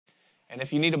And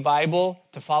if you need a Bible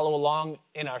to follow along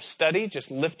in our study,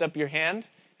 just lift up your hand,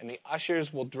 and the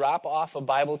ushers will drop off a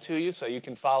Bible to you so you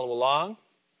can follow along.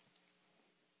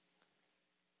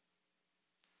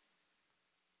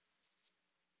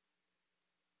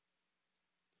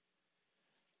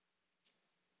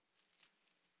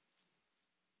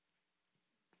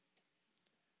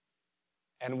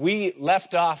 And we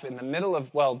left off in the middle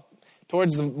of,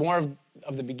 towards more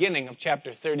of the beginning of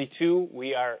chapter 32.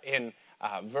 We are in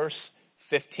verse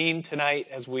 15 tonight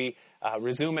as we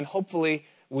resume, and hopefully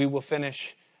we will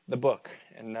finish the book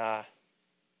in our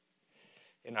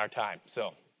time.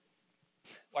 So,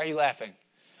 why are you laughing?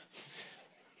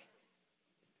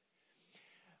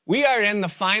 We are in the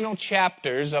final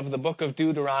chapters of the book of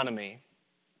Deuteronomy,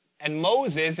 and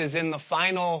Moses is in the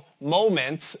final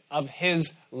moments of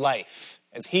his life.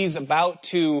 As he's about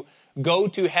to go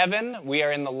to heaven, we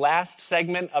are in the last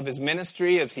segment of his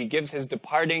ministry as he gives his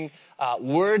departing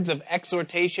words of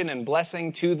exhortation and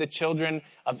blessing to the children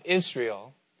of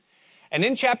Israel. And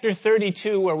in chapter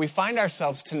 32, where we find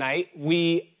ourselves tonight,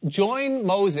 we join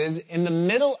Moses in the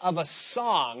middle of a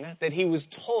song that he was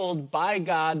told by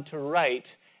God to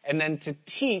write and then to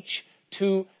teach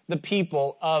to the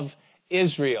people of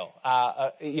Israel.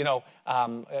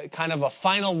 Kind of a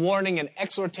final warning and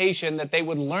exhortation that they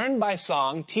would learn by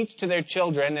song, teach to their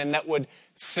children, and that would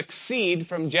succeed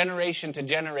from generation to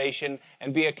generation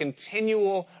and be a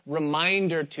continual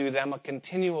reminder to them, a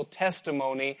continual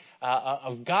testimony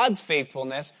of God's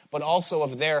faithfulness, but also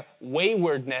of their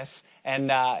waywardness and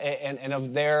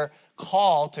of their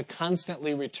call to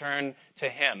constantly return to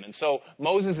Him. And so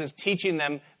Moses is teaching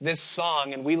them this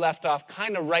song, and we left off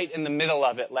kind of right in the middle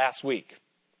of it last week.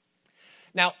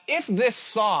 Now, if this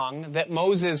song that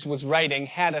Moses was writing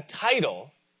had a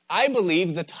title, I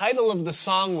believe the title of the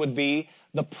song would be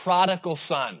The Prodigal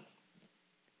Son.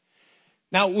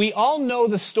 Now, we all know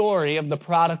the story of the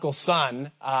prodigal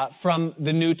son from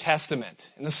the New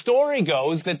Testament. And the story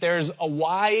goes that there's a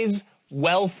wise,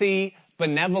 wealthy,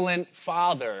 benevolent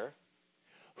father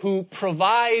who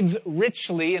provides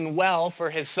richly and well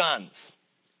for his sons.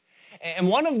 And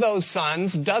one of those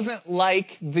sons doesn't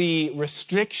like the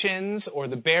restrictions or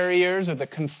the barriers or the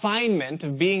confinement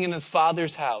of being in his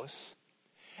father's house.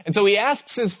 And so he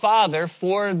asks his father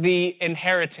for the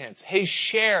inheritance, his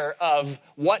share of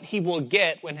what he will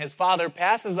get when his father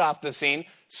passes off the scene,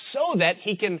 so that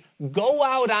he can go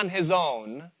out on his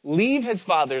own, leave his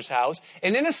father's house,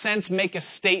 and in a sense make a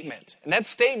statement. And that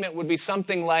statement would be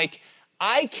something like,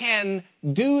 I can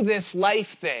do this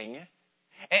life thing,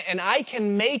 and I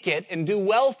can make it and do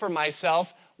well for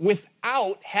myself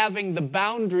without having the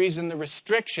boundaries and the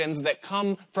restrictions that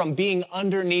come from being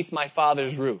underneath my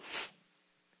father's roof.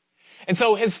 And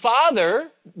so his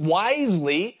father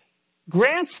wisely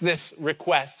grants this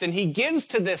request, and he gives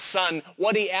to this son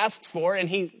what he asks for, and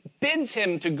he bids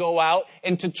him to go out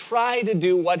and to try to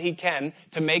do what he can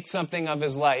to make something of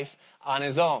his life on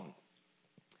his own.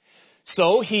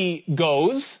 So he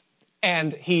goes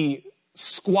and he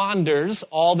squanders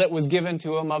all that was given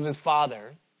to him of his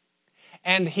father,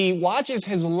 and he watches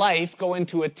his life go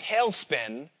into a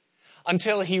tailspin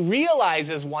until he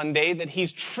realizes one day that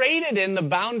he's traded in the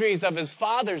boundaries of his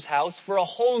father's house for a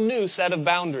whole new set of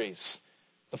boundaries,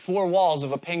 the four walls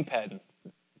of a pig pen.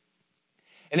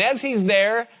 And as he's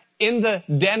there in the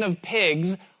den of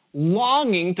pigs,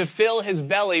 longing to fill his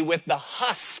belly with the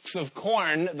husks of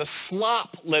corn, the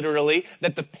slop, literally,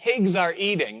 that the pigs are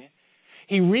eating,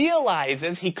 he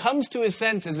realizes, he comes to his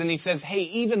senses, and he says, hey,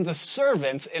 even the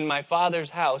servants in my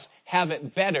father's house have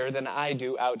it better than I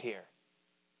do out here.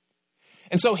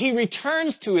 And so he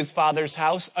returns to his father's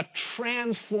house a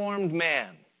transformed man.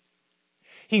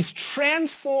 He's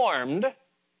transformed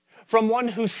from one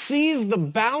who sees the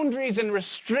boundaries and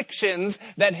restrictions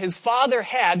that his father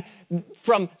had,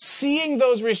 from seeing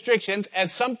those restrictions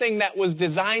as something that was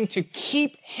designed to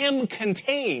keep him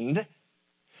contained,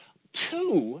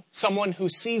 to someone who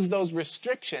sees those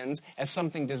restrictions as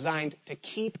something designed to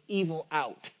keep evil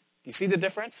out. Do you see the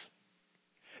difference?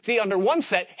 See, under one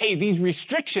set, hey, these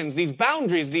restrictions, these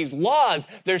boundaries, these laws,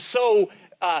 they're so,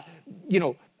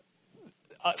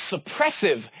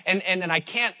 suppressive, and I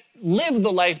can't live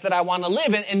the life that I want to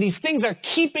live, and these things are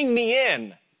keeping me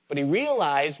in. But he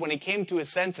realized when he came to his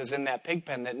senses in that pig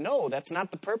pen that no, that's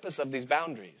not the purpose of these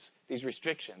boundaries, these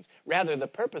restrictions. Rather, the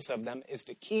purpose of them is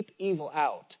to keep evil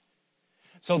out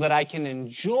so that I can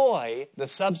enjoy the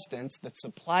substance that's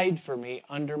supplied for me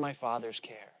under my Father's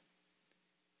care.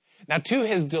 Now, to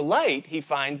his delight, he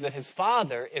finds that his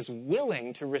father is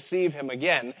willing to receive him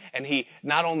again, and he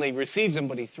not only receives him,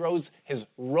 but he throws his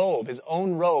robe, his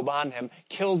own robe on him,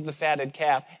 kills the fatted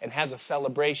calf, and has a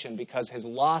celebration because his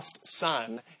lost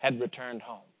son had returned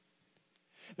home.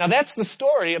 Now, that's the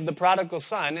story of the prodigal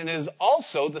son, and it is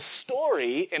also the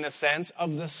story, in a sense,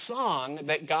 of the song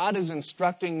that God is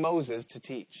instructing Moses to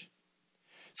teach.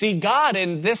 See, God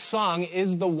in this song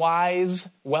is the wise,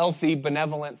 wealthy,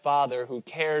 benevolent father who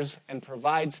cares and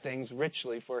provides things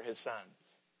richly for his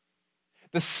sons.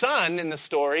 The son in the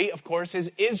story, of course,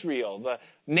 is Israel, the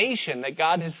nation that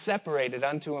God has separated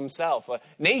unto himself, a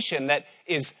nation that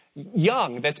is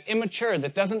young, that's immature,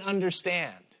 that doesn't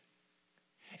understand.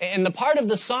 And the part of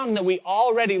the song that we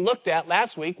already looked at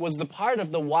last week was the part of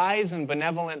the wise and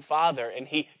benevolent father, and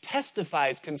he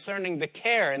testifies concerning the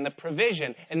care and the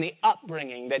provision and the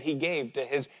upbringing that he gave to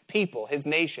his people, his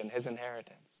nation, his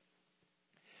inheritance.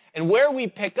 And where we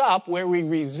pick up, where we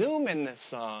resume in this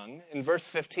song, in verse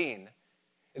 15,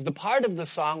 is the part of the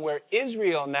song where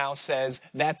Israel now says,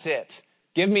 that's it.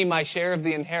 Give me my share of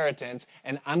the inheritance,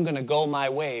 and I'm going to go my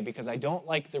way because I don't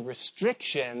like the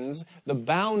restrictions, the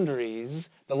boundaries,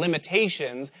 the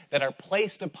limitations that are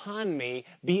placed upon me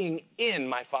being in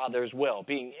my Father's will,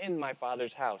 being in my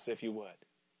Father's house, if you would.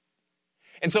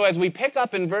 And so as we pick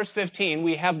up in verse 15,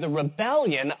 we have the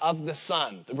rebellion of the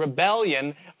son, the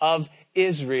rebellion of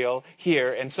Israel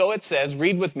here. And so it says,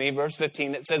 read with me, verse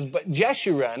 15, it says, but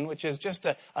Jeshurun, which is just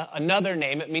another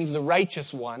name, it means the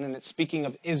righteous one, and it's speaking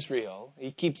of Israel.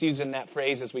 He keeps using that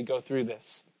phrase as we go through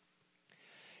this.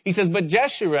 He says, but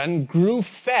Jeshurun grew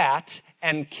fat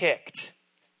and kicked.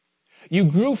 You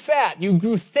grew fat, you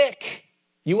grew thick,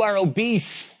 you are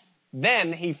obese.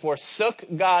 Then he forsook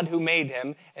God who made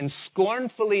him and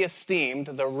scornfully esteemed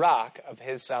the rock of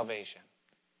his salvation.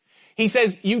 He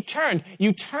says, you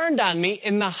turned on me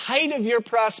in the height of your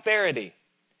prosperity.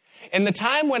 In the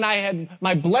time when I had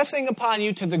my blessing upon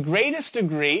you to the greatest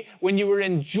degree, when you were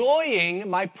enjoying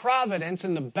my providence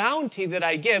and the bounty that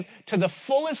I give to the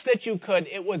fullest that you could,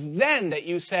 it was then that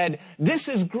you said, this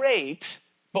is great,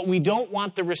 but we don't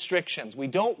want the restrictions. We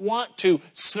don't want to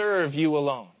serve you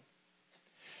alone.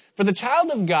 For the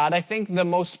child of God, I think the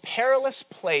most perilous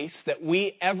place that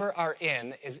we ever are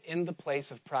in is in the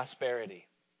place of prosperity.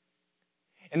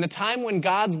 In the time when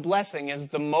God's blessing is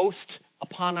the most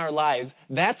upon our lives,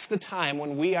 that's the time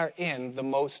when we are in the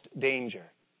most danger.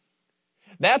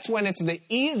 That's when it's the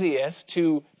easiest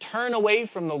to turn away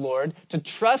from the Lord, to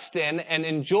trust in and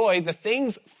enjoy the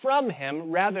things from Him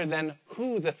rather than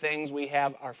who the things we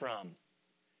have are from.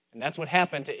 And that's what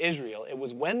happened to Israel. It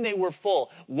was when they were full,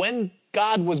 when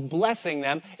God was blessing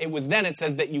them, it was then it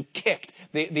says that you kicked.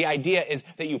 The idea is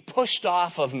that you pushed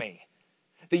off of me.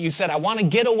 That you said, I want to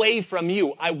get away from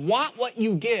you. I want what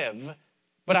you give,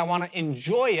 but I want to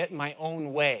enjoy it my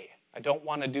own way. I don't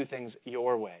want to do things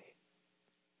your way.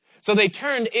 So they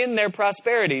turned in their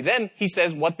prosperity. Then he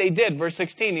says what they did. Verse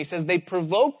 16, he says, they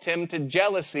provoked him to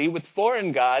jealousy with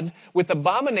foreign gods, with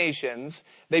abominations.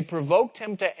 They provoked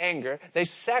him to anger. They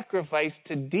sacrificed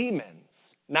to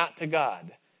demons, not to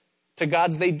God. To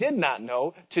gods they did not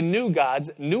know, to new gods,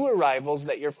 new arrivals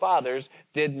that your fathers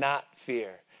did not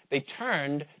fear. They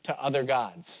turned to other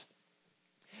gods.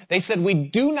 They said, we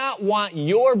do not want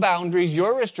your boundaries,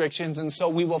 your restrictions, and so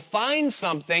we will find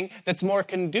something that's more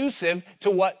conducive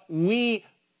to what we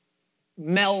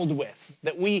meld with,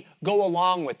 that we go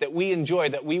along with, that we enjoy,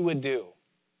 that we would do.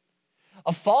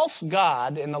 A false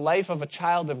god in the life of a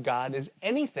child of God is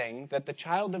anything that the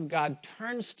child of God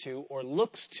turns to or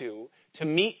looks to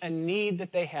meet a need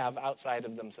that they have outside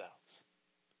of themselves.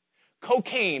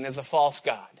 Cocaine is a false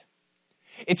god.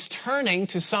 It's turning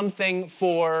to something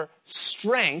for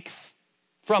strength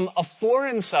from a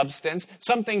foreign substance,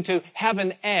 something to have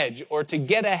an edge or to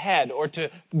get ahead or to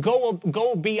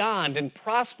go beyond and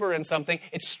prosper in something.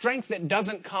 It's strength that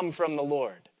doesn't come from the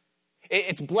Lord.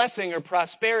 It's blessing or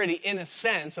prosperity in a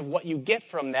sense of what you get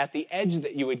from that, the edge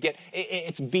that you would get.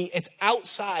 It's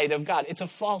outside of God. It's a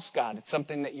false god. It's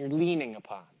something that you're leaning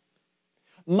upon.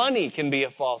 Money can be a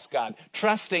false god,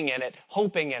 trusting in it,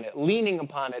 hoping in it, leaning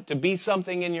upon it to be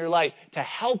something in your life to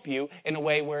help you in a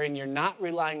way wherein you're not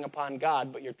relying upon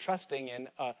God, but you're trusting in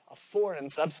a foreign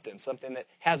substance, something that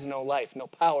has no life, no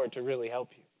power to really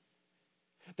help you.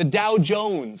 The Dow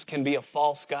Jones can be a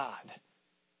false god.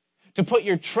 To put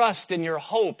your trust and your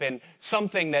hope in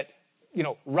something that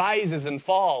rises and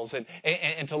falls and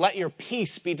to let your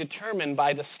peace be determined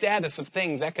by the status of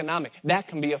things economic. That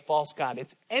can be a false god.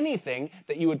 It's anything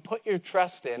that you would put your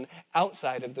trust in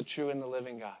outside of the true and the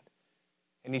living God.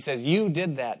 And he says, you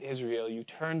did that, Israel. You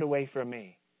turned away from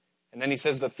me. And then he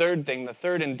says the third thing, the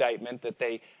third indictment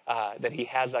that he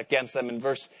has against them in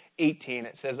verse 18.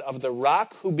 It says, of the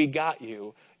rock who begot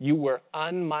you, you were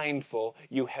unmindful.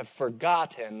 You have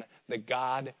forgotten the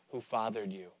God who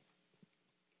fathered you.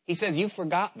 He says, you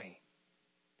forgot me.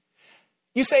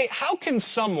 You say, how can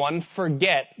someone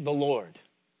forget the Lord?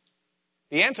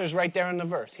 The answer is right there in the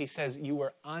verse. He says, you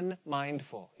were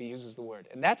unmindful. He uses the word.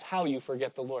 And that's how you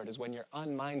forget the Lord, is when you're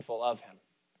unmindful of him.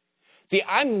 See,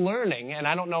 I'm learning, and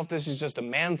I don't know if this is just a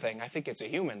man thing, I think it's a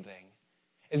human thing,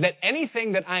 is that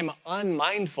anything that I'm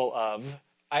unmindful of,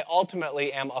 I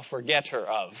ultimately am a forgetter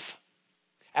of.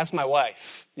 Ask my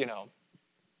wife,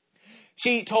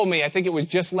 She told me, I think it was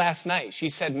just last night, she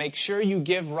said, make sure you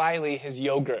give Riley his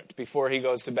yogurt before he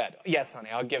goes to bed. Yes, honey,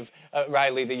 I'll give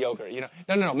Riley the yogurt.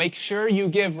 No, make sure you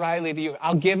give Riley the yogurt.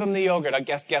 I'll give him the yogurt.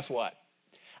 Guess what?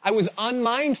 I was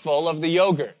unmindful of the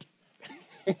yogurt.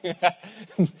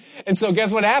 And so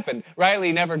guess what happened?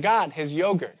 Riley never got his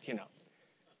yogurt,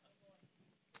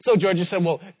 So Georgia said,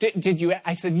 well, did you?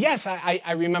 I said, yes,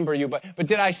 I remember you, but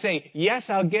did I say, yes,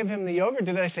 I'll give him the yogurt?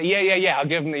 Did I say, yeah, I'll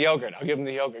give him the yogurt. I'll give him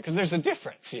the yogurt. Because there's a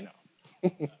difference,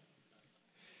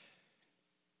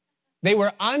 They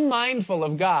were unmindful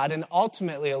of God and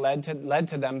ultimately led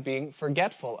to them being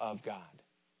forgetful of God.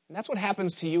 And that's what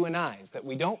happens to you and I, is that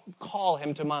we don't call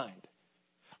him to mind.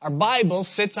 Our Bible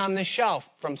sits on the shelf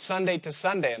from Sunday to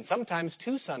Sunday, and sometimes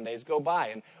 2 Sundays go by,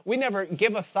 and we never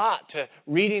give a thought to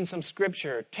reading some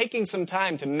scripture, taking some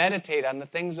time to meditate on the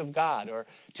things of God, or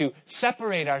to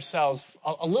separate ourselves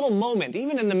a little moment,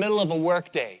 even in the middle of a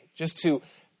workday, just to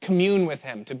commune with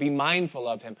him, to be mindful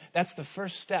of him. That's the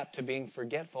first step to being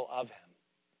forgetful of him.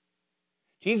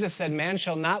 Jesus said, man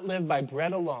shall not live by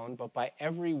bread alone, but by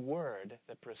every word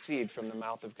that proceeds from the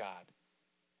mouth of God.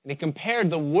 And he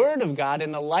compared the word of God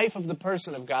in the life of the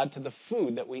person of God to the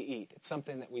food that we eat. It's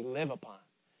something that we live upon.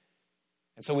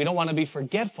 And so we don't want to be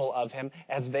forgetful of him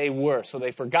as they were. So they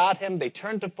forgot him, they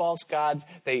turned to false gods,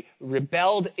 they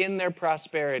rebelled in their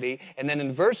prosperity. And then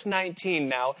in verse 19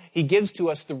 now, he gives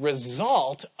to us the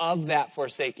result of that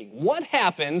forsaking. What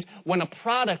happens when a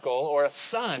prodigal or a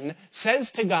son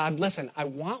says to God, listen, I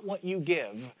want what you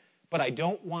give, but I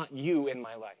don't want you in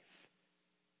my life.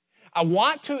 I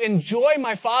want to enjoy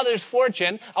my Father's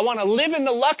fortune. I want to live in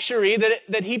the luxury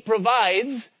that he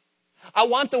provides. I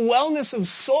want the wellness of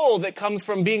soul that comes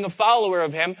from being a follower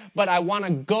of him, but I want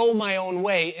to go my own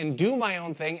way and do my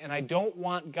own thing, and I don't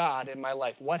want God in my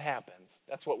life. What happens?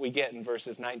 That's what we get in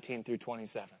verses 19 through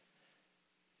 27.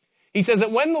 He says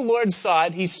that when the Lord saw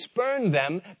it, he spurned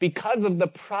them because of the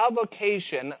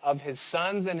provocation of his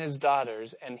sons and his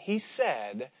daughters, and he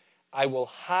said, I will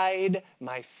hide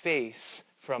my face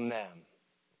from them.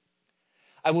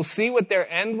 I will see what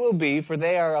their end will be, for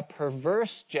they are a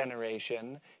perverse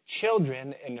generation,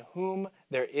 children in whom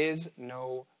there is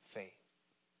no faith.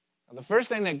 Now, the first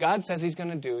thing that God says he's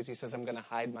going to do is he says, I'm going to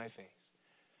hide my face.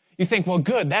 You think, well,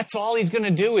 good, that's all he's going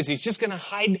to do, is he's just going to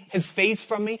hide his face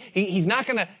from me. He's not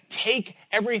going to take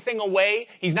everything away.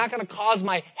 He's not going to cause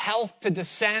my health to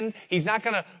descend. He's not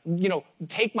going to,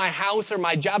 take my house or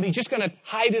my job. He's just going to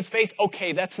hide his face.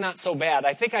 Okay, that's not so bad.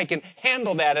 I think I can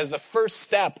handle that as a first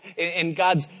step in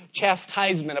God's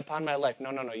chastisement upon my life.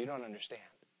 No, you don't understand.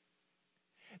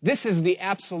 This is the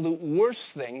absolute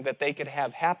worst thing that they could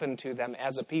have happen to them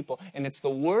as a people. And it's the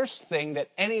worst thing that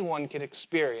anyone could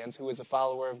experience who is a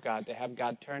follower of God, to have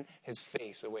God turn his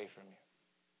face away from you.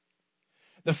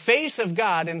 The face of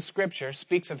God in Scripture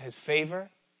speaks of his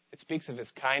favor. It speaks of his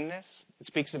kindness. It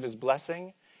speaks of his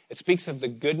blessing. It speaks of the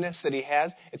goodness that he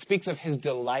has. It speaks of his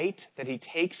delight that he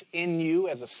takes in you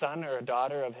as a son or a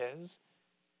daughter of his.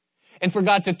 And for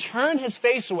God to turn his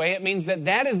face away, it means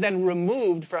that is then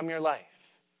removed from your life.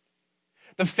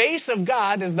 The face of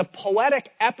God is the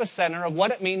poetic epicenter of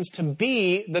what it means to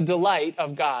be the delight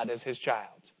of God as his child.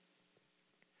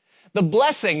 The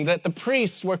blessing that the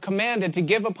priests were commanded to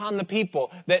give upon the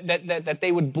people, that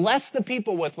they would bless the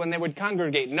people with when they would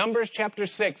congregate. Numbers chapter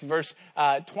 6, verse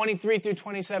 23 through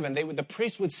 27. The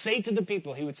priest would say to the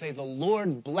people, he would say, the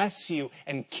Lord bless you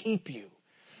and keep you.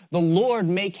 The Lord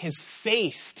make his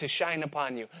face to shine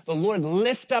upon you. The Lord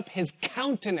lift up his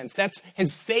countenance. That's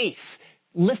his face.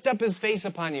 Lift up his face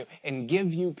upon you and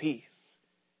give you peace.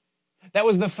 That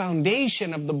was the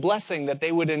foundation of the blessing that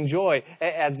they would enjoy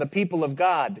as the people of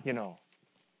God,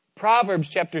 Proverbs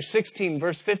chapter 16,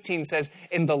 verse 15 says,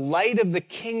 in the light of the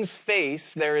king's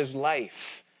face there is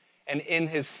life, and in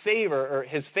his favor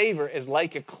is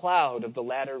like a cloud of the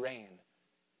latter rain.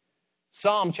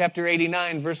 Psalm chapter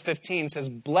 89, verse 15 says,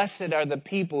 blessed are the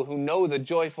people who know the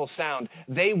joyful sound.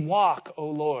 They walk, O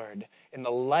Lord, in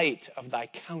the light of thy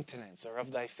countenance, or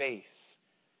of thy face.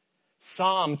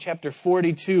 Psalm chapter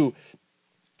 42,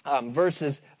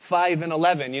 verses 5 and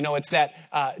 11. You know, it's that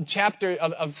chapter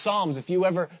of Psalms. If you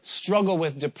ever struggle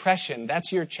with depression,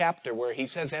 that's your chapter where he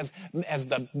says, as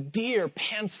the deer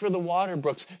pants for the water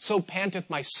brooks, so panteth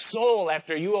my soul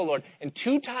after you, O Lord. And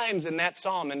 2 times in that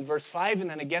psalm, in verse 5 and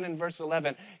then again in verse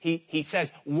 11, he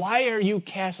says, why are you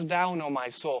cast down, O my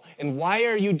soul? And why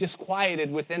are you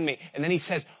disquieted within me? And then he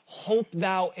says, hope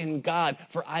thou in God,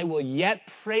 for I will yet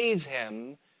praise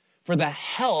him for the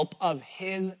help of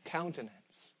his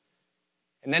countenance.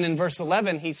 And then in verse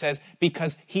 11, he says,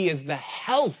 because he is the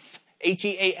health,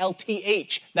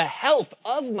 H-E-A-L-T-H, the health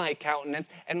of my countenance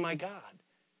and my God.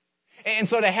 And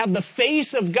so to have the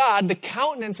face of God, the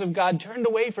countenance of God turned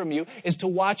away from you is to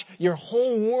watch your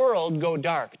whole world go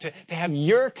dark, to have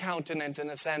your countenance, in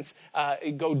a sense,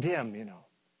 go dim, you know.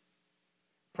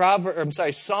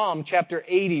 Psalm chapter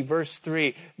 80, verse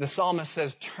 3, the psalmist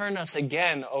says, turn us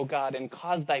again, O God, and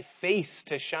cause thy face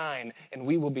to shine, and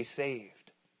we will be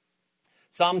saved.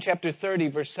 Psalm chapter 30,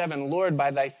 verse 7, Lord,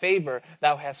 by thy favor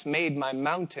thou hast made my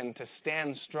mountain to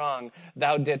stand strong.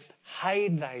 Thou didst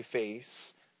hide thy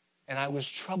face, and I was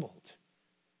troubled.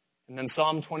 And then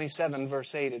Psalm 27,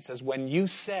 verse 8, it says, when you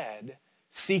said,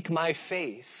 seek my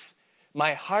face,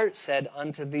 my heart said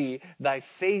unto thee, thy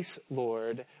face,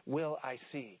 Lord, will I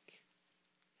seek.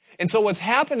 And so what's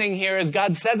happening here is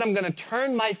God says, I'm going to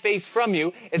turn my face from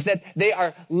you, is that they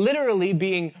are literally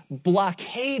being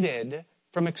blockaded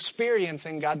from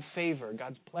experiencing God's favor,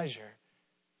 God's pleasure,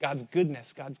 God's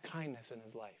goodness, God's kindness in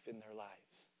his life, in their lives.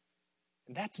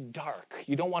 And that's dark.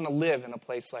 You don't want to live in a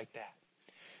place like that.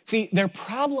 See, their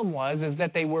problem is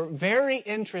that they were very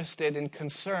interested and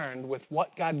concerned with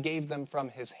what God gave them from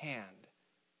his hand.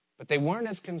 But they weren't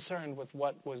as concerned with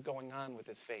what was going on with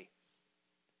his faith.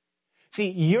 See,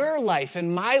 your life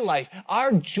and my life,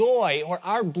 our joy or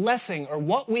our blessing or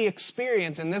what we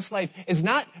experience in this life is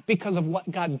not because of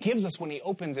what God gives us when he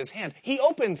opens his hand. He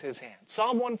opens his hand.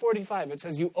 Psalm 145, it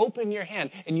says, you open your hand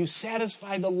and you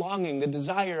satisfy the longing, the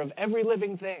desire of every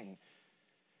living thing.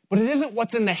 But it isn't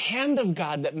what's in the hand of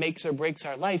God that makes or breaks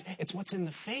our life. It's what's in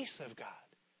the face of God.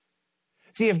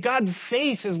 See, if God's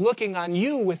face is looking on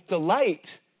you with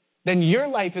delight, then your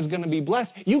life is going to be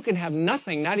blessed. You can have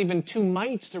nothing, not even 2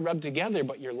 mites to rub together,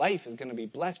 but your life is going to be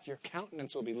blessed. Your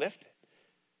countenance will be lifted.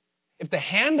 If the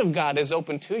hand of God is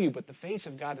open to you, but the face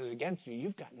of God is against you,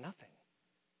 you've got nothing.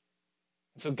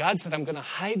 And so God said, I'm going to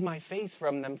hide my face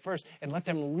from them first and let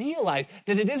them realize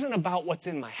that it isn't about what's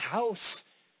in my house.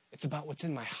 It's about what's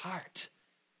in my heart.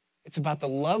 It's about the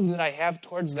love that I have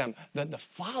towards them, the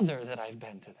father that I've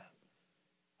been to them,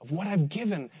 of what I've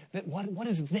given, that what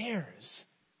is theirs.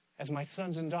 As my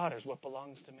sons and daughters, what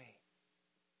belongs to me.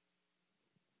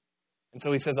 And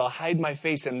so he says, I'll hide my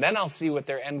face and then I'll see what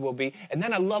their end will be. And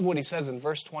then I love what he says in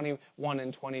verse 21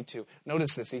 and 22.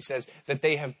 Notice this. He says that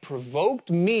they have provoked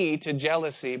me to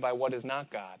jealousy by what is not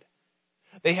God.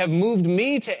 They have moved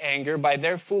me to anger by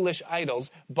their foolish idols,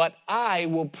 but I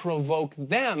will provoke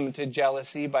them to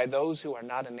jealousy by those who are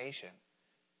not a nation.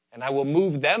 And I will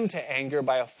move them to anger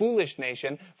by a foolish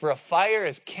nation, for a fire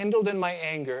is kindled in my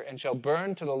anger and shall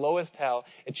burn to the lowest hell.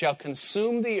 It shall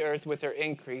consume the earth with her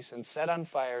increase and set on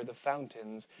fire the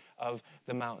fountains of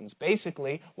the mountains.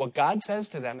 Basically, what God says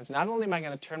to them is not only am I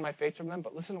going to turn my face from them,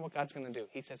 but listen to what God's going to do.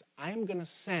 He says, I am going to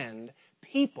send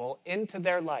people into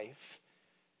their life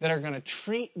that are going to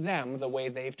treat them the way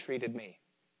they've treated me.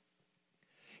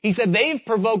 He said, they've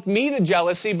provoked me to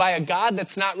jealousy by a God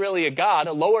that's not really a God, a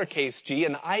lowercase g,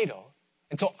 an idol.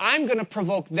 And so I'm going to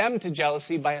provoke them to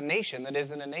jealousy by a nation that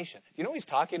isn't a nation. You know what he's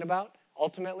talking about,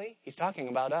 ultimately? He's talking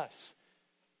about us.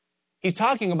 He's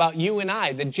talking about you and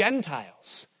I, the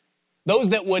Gentiles.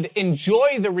 Those that would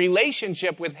enjoy the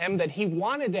relationship with him that he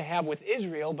wanted to have with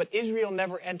Israel, but Israel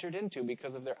never entered into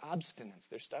because of their obstinance,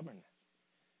 their stubbornness.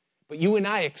 But you and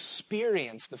I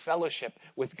experience the fellowship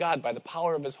with God by the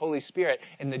power of his Holy Spirit.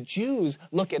 And the Jews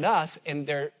look at us and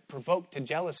they're provoked to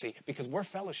jealousy because we're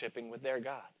fellowshipping with their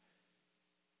God.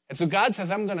 And so God says,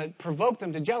 I'm going to provoke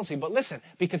them to jealousy. But listen,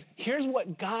 because here's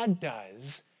what God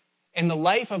does in the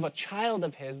life of a child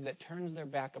of his that turns their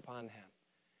back upon him.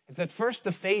 Is that first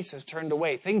the face is turned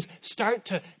away. Things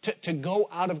start to go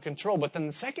out of control. But then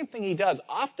the second thing he does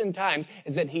oftentimes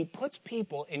is that he puts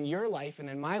people in your life and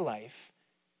in my life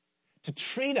to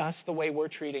treat us the way we're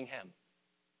treating him.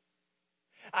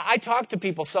 I talk to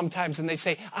people sometimes and they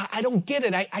say, I don't get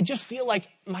it. I just feel like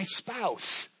my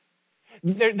spouse.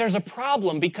 There's a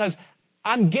problem because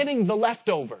I'm getting the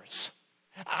leftovers.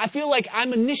 I feel like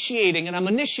I'm initiating and I'm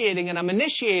initiating and I'm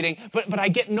initiating, but I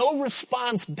get no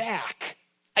response back.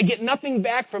 I get nothing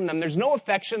back from them. There's no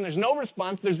affection. There's no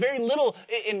response. There's very little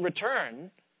in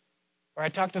return. Or I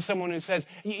talk to someone who says,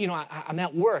 I'm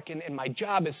at work and my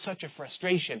job is such a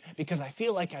frustration because I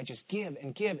feel like I just give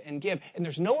and give and give, and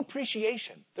there's no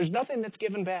appreciation. There's nothing that's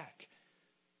given back.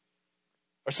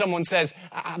 Or someone says,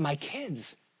 my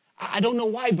kids, I don't know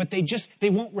why, but they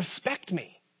won't respect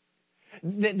me.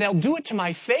 They'll do it to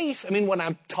my face. I mean, when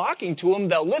I'm talking to them,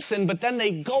 they'll listen, but then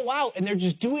they go out and they're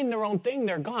just doing their own thing.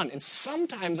 They're gone. And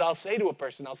sometimes I'll say to a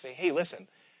person, hey, listen,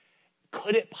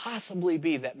 could it possibly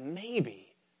be that maybe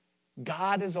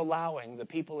God is allowing the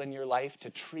people in your life to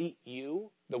treat you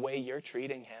the way you're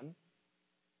treating him?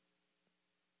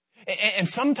 And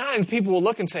sometimes people will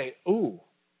look and say, ooh,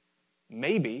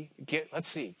 maybe, let's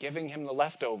see, giving him the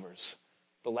leftovers,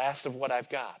 the last of what I've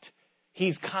got.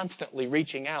 He's constantly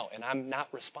reaching out and I'm not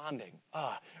responding.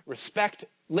 Respect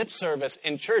lip service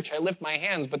in church. I lift my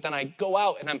hands, but then I go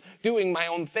out and I'm doing my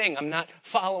own thing. I'm not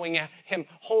following him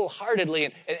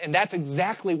wholeheartedly. And that's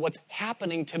exactly what's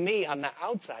happening to me on the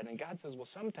outside. And God says, well,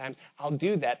 sometimes I'll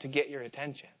do that to get your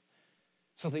attention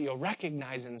so that you'll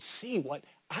recognize and see what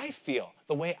I feel,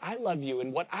 the way I love you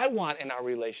and what I want in our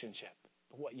relationship,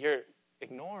 what you're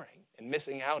ignoring and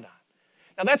missing out on.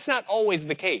 Now, that's not always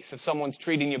the case if someone's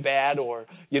treating you bad or,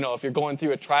 if you're going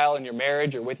through a trial in your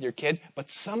marriage or with your kids. But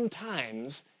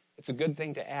sometimes it's a good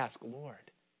thing to ask, Lord,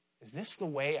 is this the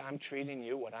way I'm treating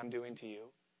you, what I'm doing to you?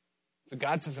 So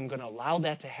God says, I'm going to allow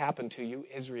that to happen to you,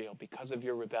 Israel, because of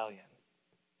your rebellion.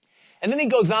 And then he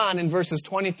goes on in verses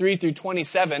 23 through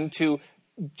 27 to,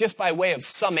 just by way of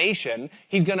summation,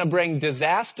 he's going to bring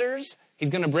disasters. He's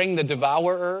going to bring the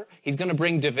devourer. He's going to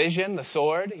bring division, the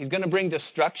sword. He's going to bring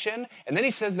destruction. And then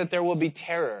he says that there will be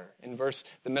terror in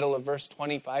the middle of verse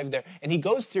 25 there. And he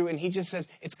goes through and he just says,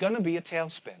 it's going to be a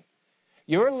tailspin.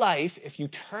 Your life, if you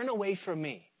turn away from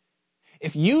me,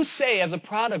 if you say as a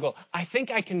prodigal, I think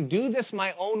I can do this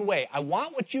my own way. I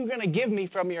want what you're going to give me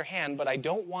from your hand, but I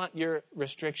don't want your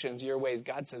restrictions, your ways.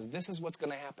 God says, this is what's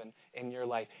going to happen in your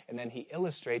life. And then he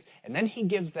illustrates, and then he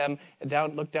gives them,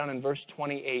 look down in verse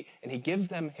 28, and he gives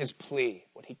them his plea,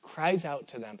 what he cries out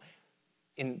to them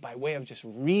by way of just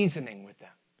reasoning with them.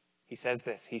 He says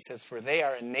this, he says, for they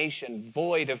are a nation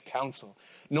void of counsel,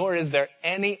 nor is there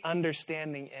any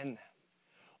understanding in them.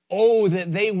 Oh,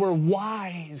 that they were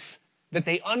wise, that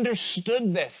they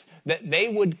understood this, that they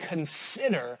would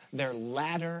consider their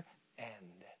latter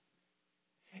end.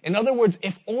 In other words,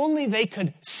 if only they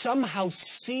could somehow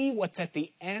see what's at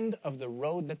the end of the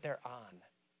road that they're on.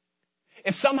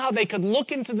 If somehow they could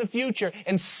look into the future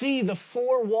and see the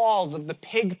four walls of the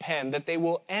pig pen that they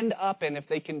will end up in if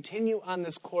they continue on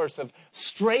this course of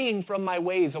straying from my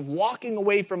ways, of walking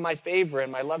away from my favor and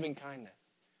my loving kindness.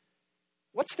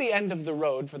 What's the end of the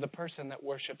road for the person that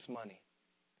worships money?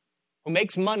 Who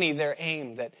makes money their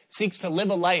aim, that seeks to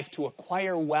live a life to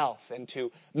acquire wealth and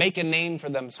to make a name for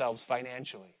themselves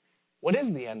financially. What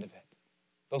is the end of it?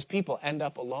 Those people end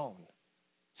up alone.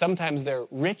 Sometimes they're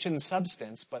rich in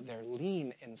substance, but they're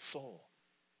lean in soul.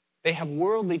 They have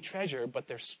worldly treasure, but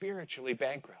they're spiritually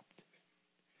bankrupt.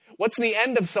 What's the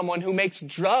end of someone who makes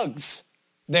drugs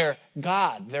their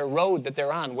God, their road that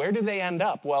they're on? Where do they end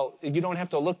up? Well, you don't have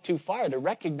to look too far to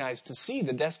recognize, to see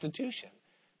the destitution.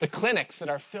 The clinics that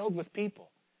are filled with people.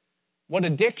 What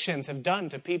addictions have done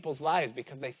to people's lives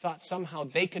because they thought somehow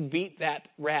they could beat that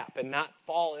rap and not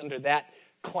fall under that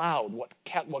cloud,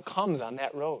 what comes on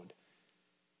that road.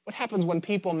 What happens when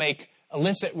people make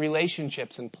illicit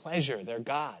relationships and pleasure their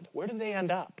God? Where do they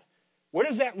end up? Where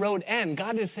does that road end?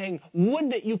 God is saying,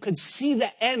 would that you could see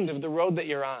the end of the road that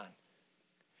you're on.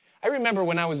 I remember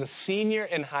when I was a senior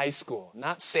in high school,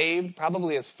 not saved,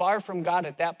 probably as far from God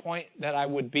at that point that I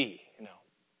would be.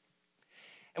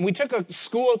 And we took a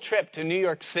school trip to New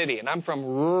York City, and I'm from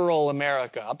rural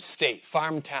America, upstate,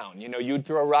 farm town. You'd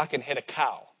throw a rock and hit a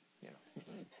cow.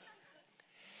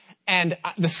 And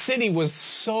the city was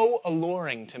so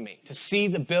alluring to me, to see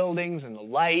the buildings and the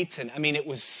lights, and it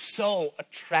was so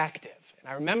attractive. And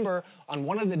I remember on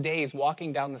one of the days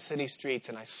walking down the city streets,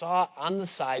 and I saw on the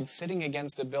side, sitting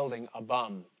against a building, a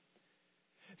bum.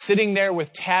 Sitting there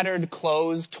with tattered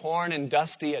clothes, torn and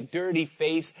dusty, a dirty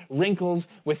face, wrinkles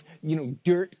with,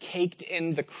 dirt caked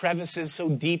in the crevices so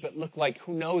deep it looked like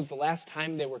who knows the last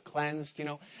time they were cleansed,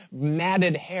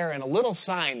 matted hair and a little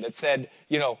sign that said,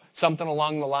 something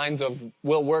along the lines of,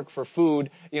 we'll work for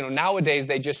food. Nowadays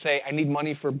they just say, I need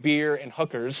money for beer and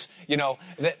hookers.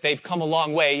 They've come a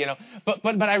long way,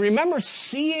 But I remember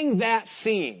seeing that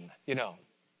scene,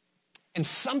 and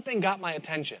something got my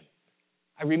attention.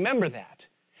 I remember that.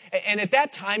 And at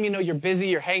that time, you're busy,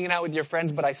 you're hanging out with your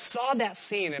friends, but I saw that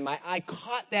scene and my eye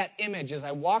caught that image as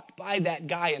I walked by that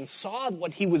guy and saw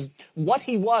what he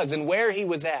was and where he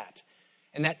was at.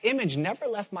 And that image never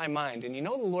left my mind. And the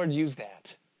Lord used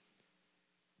that.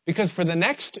 Because for the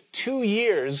next 2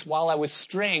 years, while I was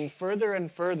straying further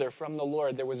and further from the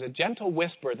Lord, there was a gentle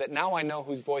whisper that now I know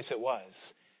whose voice it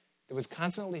was. It was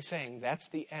constantly saying, that's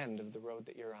the end of the road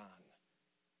that you're on.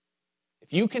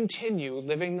 If you continue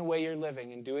living the way you're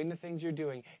living and doing the things you're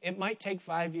doing, it might take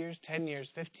 5 years, 10 years,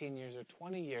 15 years, or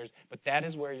 20 years, but that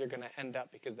is where you're going to end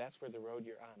up because that's where the road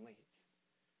you're on leads.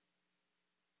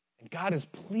 And God is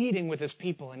pleading with his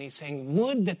people, and he's saying,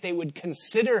 would that they would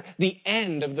consider the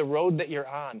end of the road that you're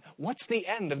on. What's the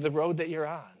end of the road that you're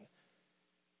on?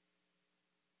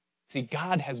 See,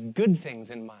 God has good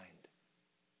things in mind.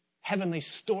 Heavenly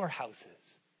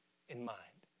storehouses in mind.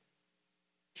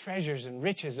 Treasures and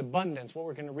riches, abundance, what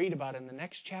we're going to read about in the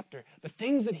next chapter. The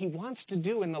things that he wants to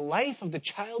do in the life of the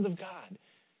child of God.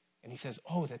 And he says,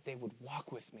 oh, that they would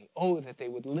walk with me. Oh, that they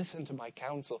would listen to my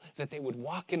counsel. That they would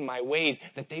walk in my ways.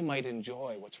 That they might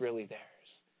enjoy what's really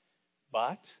theirs.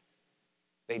 But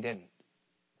they didn't.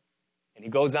 And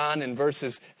he goes on in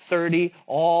verses 30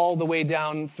 all the way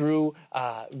down through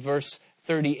verse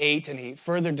 38. And he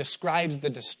further describes the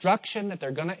destruction that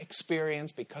they're going to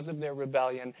experience because of their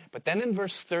rebellion. But then in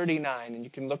verse 39, and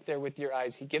you can look there with your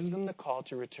eyes, he gives them the call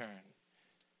to return.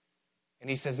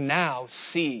 And he says, now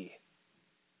see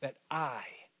that I,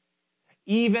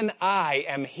 even I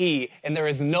am he, and there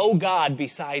is no God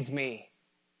besides me.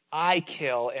 I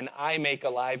kill and I make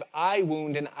alive. I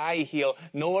wound and I heal.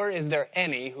 Nor is there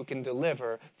any who can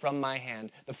deliver from my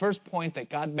hand. The first point that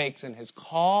God makes in his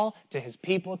call to his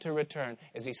people to return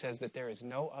is he says that there is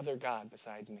no other God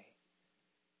besides me.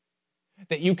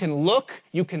 That you can look,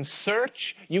 you can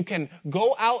search, you can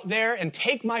go out there and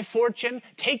take my fortune,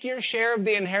 take your share of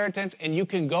the inheritance, and you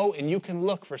can go and you can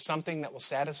look for something that will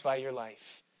satisfy your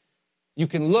life. You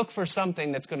can look for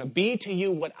something that's going to be to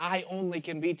you what I only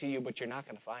can be to you, but you're not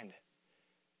going to find it.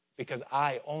 Because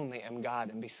I only am God,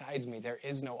 and besides me, there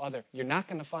is no other. You're not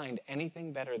going to find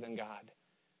anything better than God.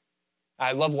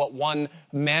 I love what one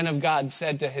man of God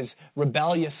said to his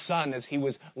rebellious son as he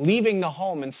was leaving the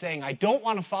home and saying, I don't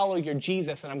want to follow your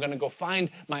Jesus, and I'm going to go find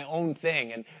my own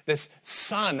thing. And this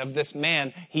son of this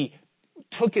man, he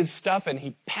took his stuff and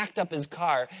he packed up his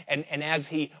car. And as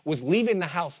he was leaving the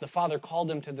house, the father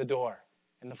called him to the door.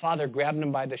 And the father grabbed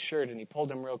him by the shirt and he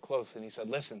pulled him real close. And he said,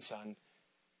 listen, son,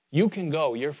 you can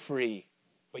go. You're free.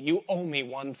 But you owe me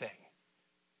one thing.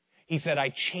 He said, I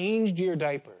changed your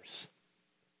diapers.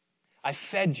 I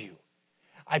fed you.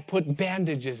 I put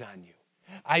bandages on you.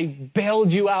 I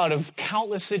bailed you out of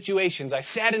countless situations. I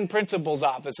sat in principal's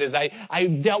offices. I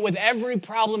dealt with every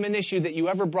problem and issue that you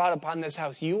ever brought upon this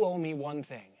house. You owe me one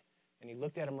thing. And he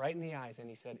looked at him right in the eyes and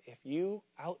he said, if you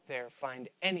out there find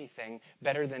anything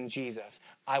better than Jesus,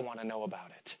 I want to know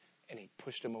about it. And he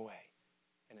pushed him away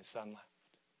and his son left.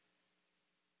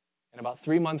 And about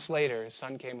 3 months later, his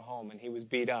son came home and he was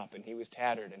beat up and he was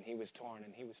tattered and he was torn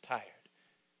and he was tired.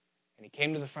 And he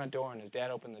came to the front door and his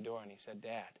dad opened the door and he said,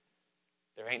 Dad,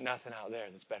 there ain't nothing out there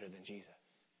that's better than Jesus.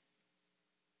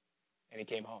 And he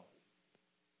came home.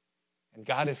 And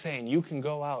God is saying, you can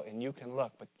go out and you can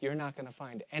look, but you're not going to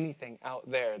find anything out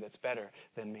there that's better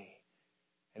than me.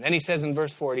 And then he says in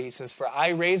verse 40, he says, for I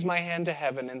raise my hand to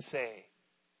heaven and say,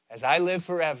 as I live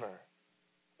forever,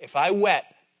 if I whet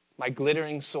my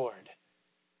glittering sword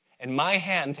and my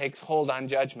hand takes hold on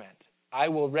judgment, I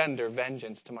will render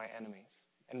vengeance to my enemies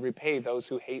and repay those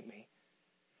who hate me.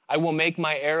 I will make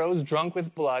my arrows drunk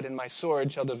with blood, and my sword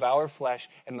shall devour flesh,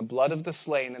 and the blood of the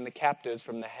slain and the captives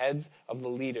from the heads of the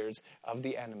leaders of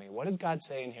the enemy. What is God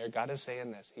saying here? God is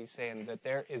saying this. He's saying that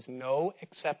there is no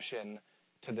exception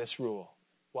to this rule.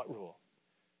 What rule?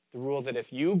 The rule that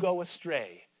if you go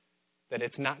astray, that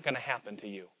it's not going to happen to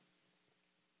you.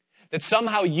 That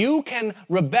somehow you can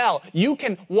rebel. You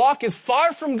can walk as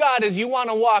far from God as you want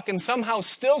to walk and somehow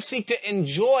still seek to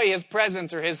enjoy his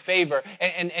presence or his favor.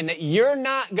 And that you're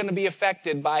not going to be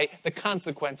affected by the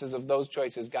consequences of those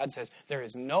choices. God says there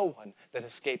is no one that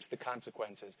escapes the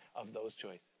consequences of those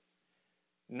choices.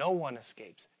 No one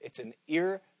escapes. It's an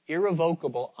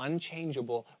irrevocable,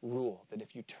 unchangeable rule that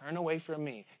if you turn away from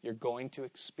me, you're going to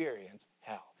experience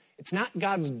hell. It's not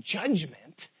God's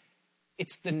judgment.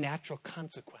 It's the natural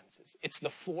consequences. It's the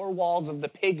four walls of the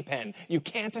pig pen. You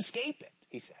can't escape it,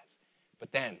 he says.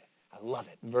 But then, I love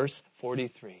it, verse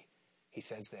 43, he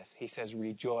says this. He says,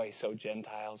 rejoice, O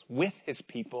Gentiles, with his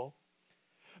people,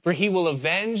 for he will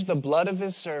avenge the blood of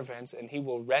his servants, and he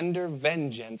will render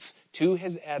vengeance to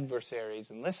his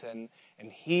adversaries. And listen,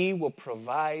 and he will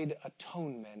provide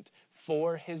atonement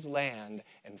for his land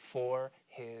and for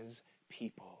his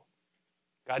people.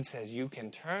 God says, you can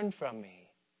turn from me,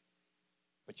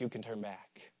 but you can turn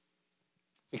back.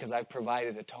 Because I've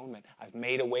provided atonement. I've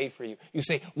made a way for you. You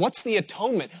say, what's the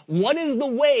atonement? What is the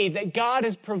way that God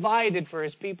has provided for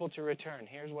his people to return?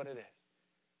 Here's what it is.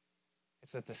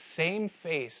 It's that the same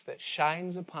face that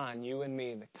shines upon you and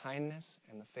me, the kindness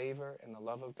and the favor and the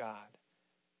love of God,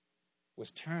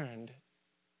 was turned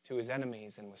to his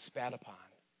enemies and was spat upon,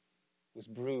 was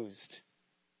bruised,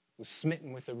 was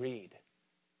smitten with a reed.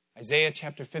 Isaiah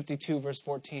chapter 52, verse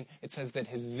 14, it says that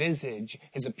his visage,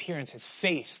 his appearance, his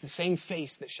face, the same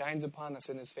face that shines upon us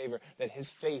in his favor, that his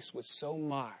face was so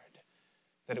marred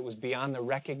that it was beyond the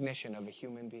recognition of a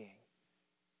human being.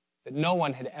 That no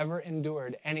one had ever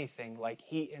endured anything like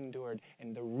he endured.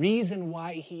 And the reason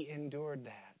why he endured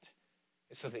that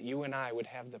is so that you and I would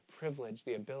have the privilege,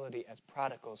 the ability as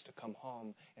prodigals to come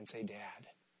home and say, Dad,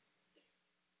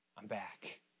 I'm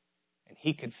back. And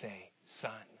he could say,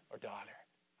 son or daughter,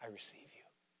 I receive you.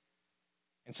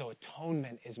 And so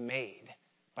atonement is made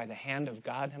by the hand of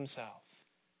God himself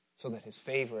so that his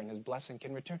favor and his blessing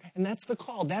can return. And that's the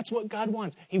call. That's what God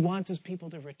wants. He wants his people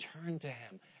to return to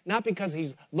him. Not because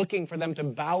he's looking for them to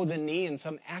bow the knee in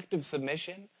some act of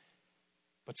submission,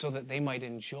 but so that they might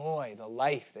enjoy the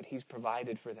life that he's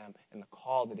provided for them and the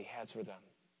call that he has for them.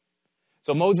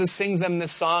 So Moses sings them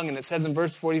this song, and it says in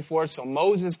verse 44, so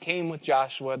Moses came with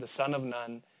Joshua, the son of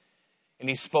Nun, and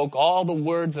he spoke all the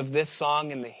words of this song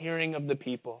in the hearing of the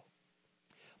people.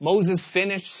 Moses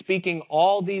finished speaking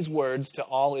all these words to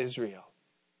all Israel.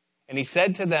 And he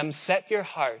said to them, set your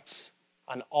hearts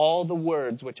on all the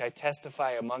words which I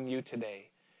testify among you today,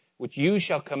 which you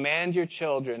shall command your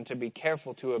children to be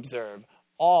careful to observe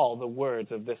all the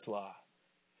words of this law.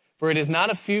 For it is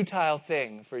not a futile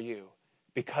thing for you,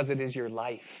 because it is your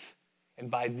life.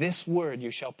 And by this word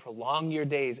you shall prolong your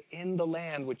days in the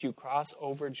land which you cross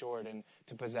over Jordan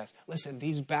to possess. Listen,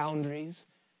 these boundaries,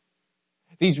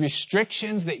 these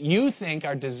restrictions that you think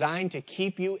are designed to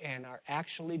keep you in are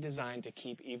actually designed to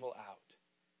keep evil out.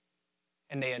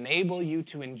 And they enable you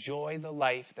to enjoy the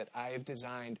life that I have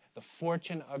designed, the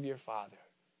fortune of your father.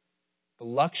 The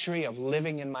luxury of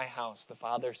living in my house. The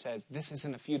Father says, this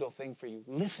isn't a futile thing for you.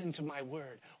 Listen to my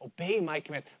word. Obey my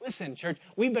commands. Listen, church,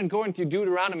 we've been going through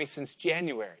Deuteronomy since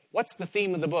January. What's the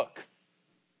theme of the book?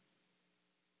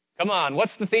 Come on,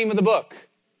 what's the theme of the book?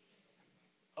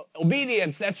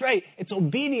 Obedience, that's right. It's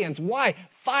obedience. Why?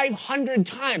 500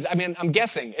 times, I'm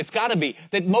guessing, it's got to be,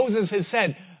 that Moses has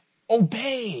said,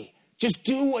 obey. Just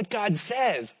do what God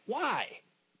says. Why?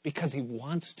 Because he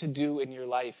wants to do in your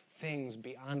life things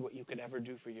beyond what you could ever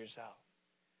do for yourself.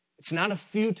 It's not a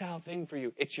futile thing for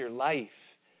you. It's your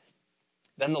life.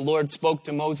 Then the Lord spoke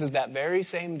to Moses that very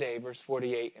same day, verse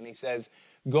 48, and he says,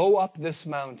 go up this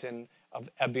mountain of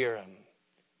Abiram,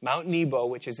 Mount Nebo,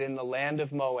 which is in the land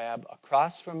of Moab,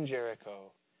 across from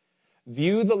Jericho.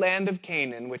 View the land of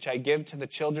Canaan, which I give to the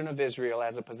children of Israel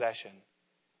as a possession.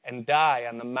 And die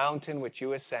on the mountain which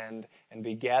you ascend, and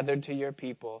be gathered to your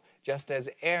people, just as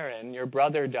Aaron, your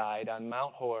brother, died on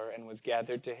Mount Hor and was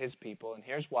gathered to his people. And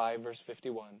here's why, verse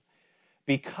 51.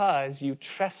 Because you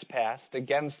trespassed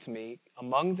against me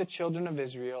among the children of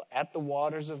Israel at the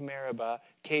waters of Meribah,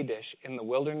 Kadesh, in the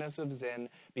wilderness of Zin,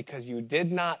 because you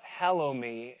did not hallow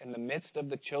me in the midst of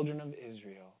the children of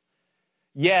Israel.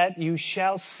 Yet you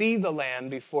shall see the land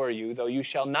before you, though you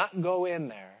shall not go in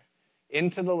there,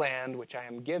 into the land which I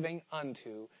am giving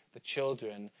unto the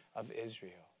children of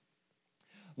Israel.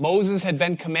 Moses had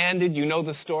been commanded, you know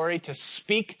the story, to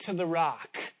speak to the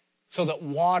rock so that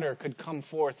water could come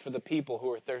forth for the people who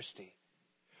were thirsty.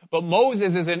 But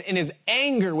Moses is in his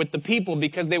anger with the people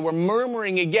because they were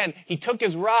murmuring again. He took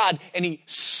his rod and he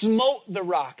smote the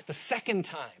rock the second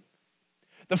time.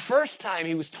 The first time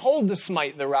he was told to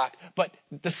smite the rock, but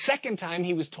the second time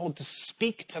he was told to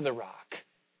speak to the rock.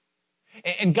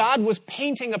 And God was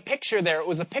painting a picture there. It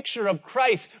was a picture of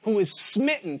Christ who was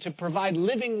smitten to provide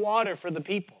living water for the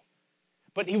people.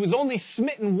 But he was only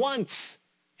smitten once.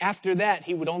 After that,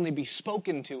 he would only be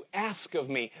spoken to. Ask of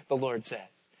me, the Lord says.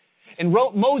 And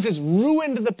Moses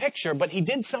ruined the picture, but he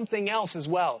did something else as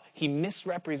well. He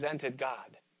misrepresented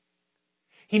God.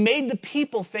 He made the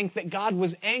people think that God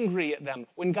was angry at them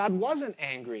when God wasn't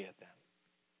angry at them.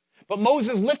 But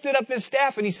Moses lifted up his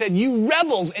staff and he said, you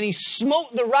rebels, and he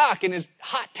smote the rock in his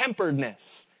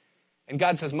hot-temperedness. And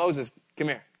God says, Moses, come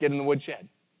here, get in the woodshed.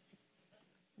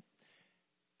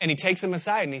 And he takes him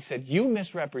aside and he said, you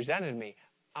misrepresented me.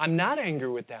 I'm not angry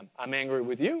with them. I'm angry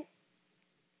with you.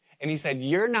 And he said,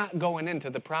 you're not going into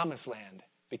the promised land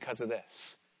because of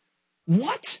this.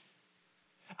 What?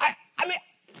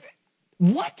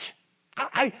 What?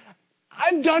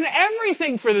 I've done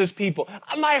everything for this people.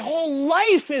 My whole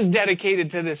life is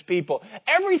dedicated to this people.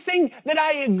 Everything that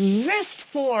I exist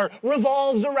for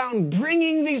revolves around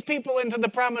bringing these people into the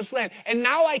promised land. And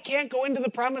now I can't go into the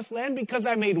promised land because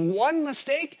I made one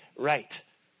mistake? Right.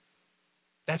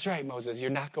 That's right, Moses. You're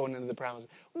not going into the promised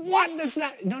land. What does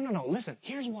that? No. Listen,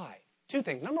 here's why. Two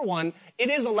things. Number one, it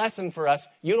is a lesson for us.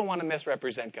 You don't want to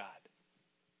misrepresent God.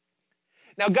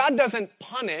 Now, God doesn't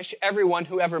punish everyone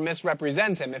who ever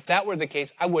misrepresents him. If that were the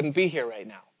case, I wouldn't be here right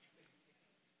now.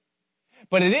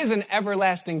 But it is an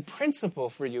everlasting principle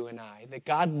for you and I that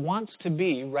God wants to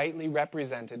be rightly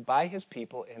represented by his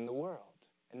people in the world.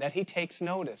 And that he takes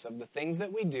notice of the things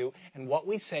that we do and what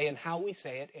we say and how we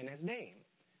say it in his name.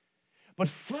 But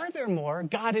furthermore,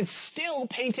 God is still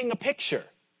painting a picture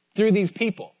through these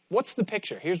people. What's the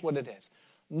picture? Here's what it is.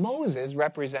 Moses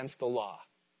represents the law.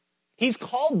 He's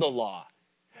called the law.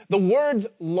 The words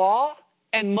law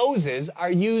and Moses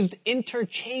are used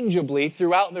interchangeably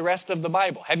throughout the rest of the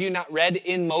Bible. Have you not read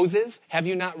in Moses? Have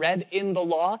you not read in the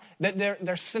law? That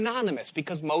they're synonymous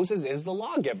because Moses is the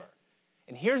lawgiver.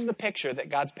 And here's the picture that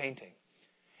God's painting,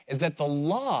 is that the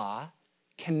law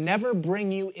can never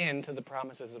bring you into the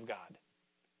promises of God.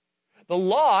 The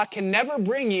law can never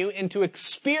bring you into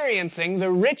experiencing the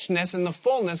richness and the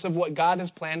fullness of what God has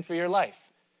planned for your life.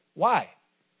 Why?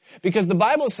 Because the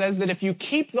Bible says that if you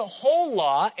keep the whole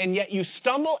law and yet you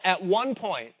stumble at one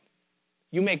point,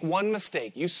 you make one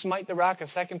mistake. You smite the rock a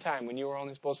second time when you were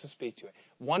only supposed to speak to it.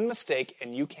 One mistake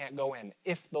and you can't go in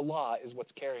if the law is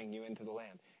what's carrying you into the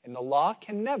land. And the law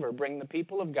can never bring the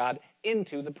people of God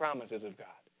into the promises of God.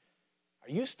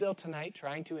 Are you still tonight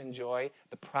trying to enjoy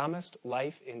the promised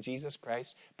life in Jesus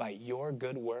Christ by your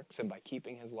good works and by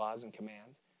keeping his laws and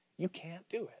commands? You can't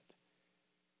do it.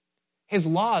 His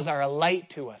laws are a light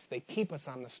to us. They keep us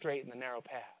on the straight and the narrow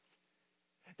path.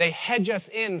 They hedge us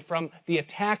in from the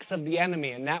attacks of the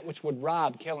enemy and that which would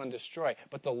rob, kill, and destroy.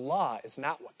 But the law is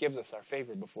not what gives us our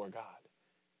favor before God.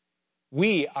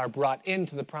 We are brought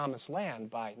into the promised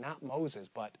land by not Moses,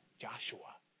 but Joshua.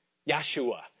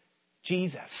 Yeshua.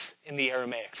 Jesus in the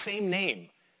Aramaic. Same name.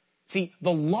 See,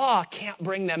 the law can't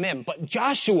bring them in, but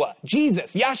Joshua,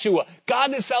 Jesus, Yeshua,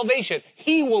 God is salvation.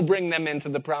 He will bring them into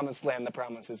the promised land, the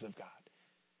promises of God.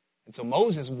 And so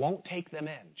Moses won't take them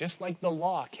in, just like the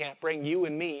law can't bring you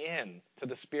and me in to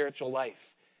the spiritual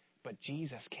life. But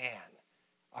Jesus can.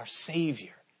 Our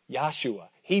Savior, Yeshua,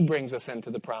 he brings us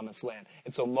into the promised land.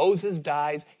 And so Moses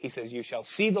dies. He says, you shall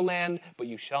see the land, but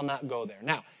you shall not go there.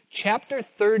 Now, chapter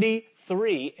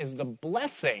 33 is the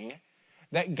blessing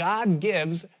that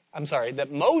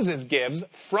that Moses gives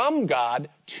from God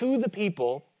to the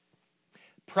people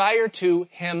prior to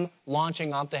him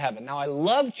launching off to heaven. Now, I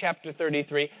love chapter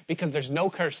 33 because there's no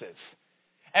curses.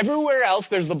 Everywhere else,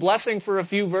 there's the blessing for a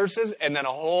few verses and then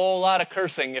a whole lot of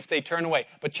cursing if they turn away.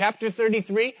 But chapter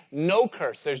 33, no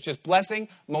curse. There's just blessing.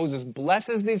 Moses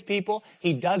blesses these people.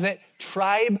 He does it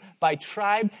tribe by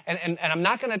tribe. And I'm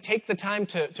not going to take the time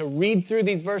to read through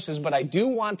these verses, but I do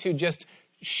want to just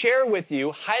share with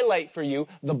you, highlight for you,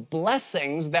 the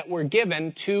blessings that were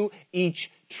given to each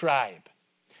tribe.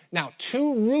 Now,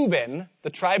 to Reuben, the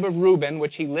tribe of Reuben,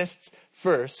 which he lists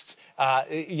first,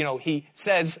 he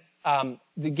says,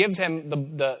 gives him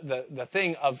the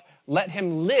thing of let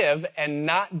him live and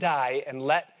not die and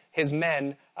let his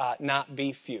men not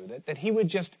be few. That he would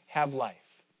just have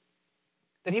life.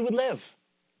 That he would live.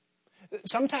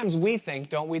 Sometimes we think,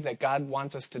 don't we, that God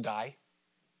wants us to die?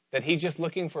 That he's just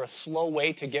looking for a slow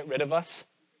way to get rid of us?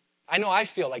 I know I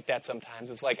feel like that sometimes.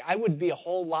 It's like I would be a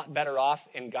whole lot better off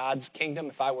in God's kingdom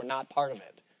if I were not part of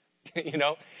it.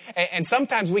 And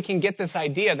sometimes we can get this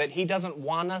idea that he doesn't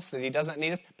want us, that he doesn't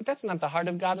need us, but that's not the heart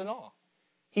of God at all.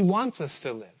 He wants us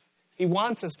to live. He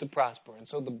wants us to prosper. And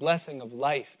so the blessing of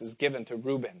life is given to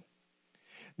Reuben.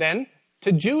 Then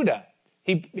to Judah,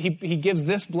 he gives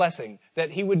this blessing,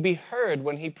 that he would be heard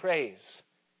when he prays,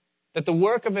 that the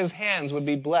work of his hands would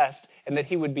be blessed, and that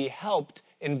he would be helped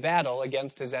in battle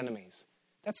against his enemies.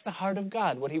 That's the heart of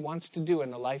God, what he wants to do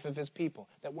in the life of his people,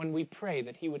 that when we pray,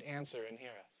 that he would answer and hear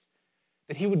us,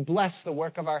 that he would bless the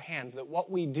work of our hands, that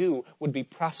what we do would be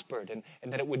prospered,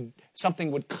 and that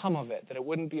something would come of it, that it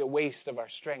wouldn't be a waste of our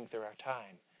strength or our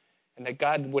time, and that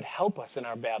God would help us in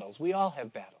our battles. We all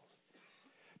have battles.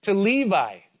 To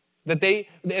Levi,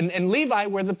 and Levi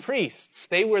were the priests.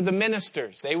 They were the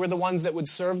ministers. They were the ones that would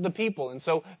serve the people. And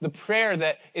so the prayer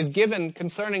that is given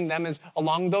concerning them is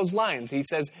along those lines. He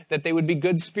says that they would be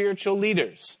good spiritual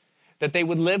leaders, that they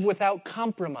would live without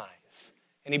compromise,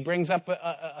 And he brings up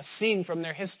a scene from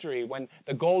their history when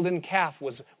the golden calf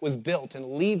was built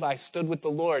and Levi stood with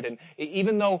the Lord. And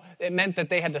even though it meant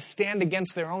that they had to stand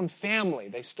against their own family,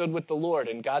 they stood with the Lord.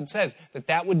 And God says that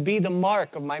that would be the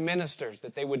mark of my ministers,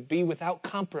 that they would be without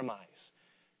compromise,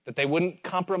 that they wouldn't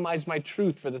compromise my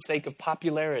truth for the sake of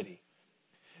popularity.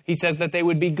 He says that they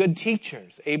would be good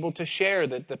teachers, able to share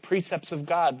the precepts of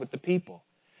God with the people.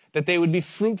 That they would be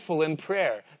fruitful in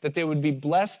prayer, that they would be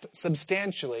blessed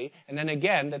substantially, and then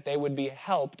again, that they would be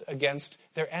helped against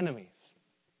their enemies.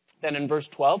 Then in verse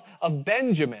 12, of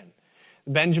Benjamin.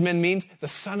 Benjamin means the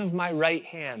son of my right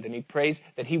hand, and he prays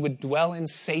that he would dwell in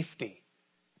safety.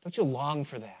 Don't you long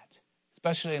for that?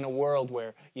 Especially in a world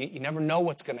where you never know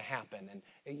what's going to happen, and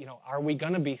are we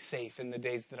going to be safe in the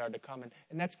days that are to come?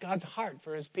 And that's God's heart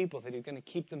for his people, that he's going to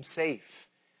keep them safe.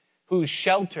 Who's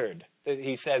sheltered,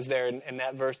 he says there in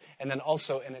that verse. And then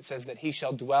also, and it says that he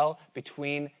shall dwell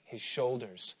between his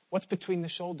shoulders. What's between the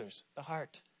shoulders? The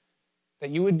heart.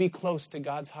 That you would be close to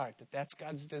God's heart. That's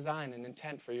God's design and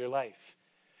intent for your life.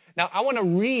 Now, I want to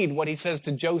read what he says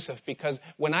to Joseph, because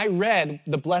when I read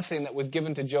the blessing that was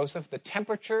given to Joseph, the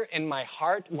temperature in my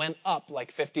heart went up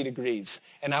like 50 degrees.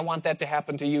 And I want that to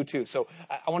happen to you too. So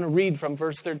I want to read from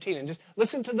verse 13 and just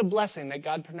listen to the blessing that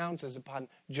God pronounces upon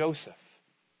Joseph.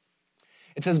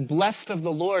 It says, blessed of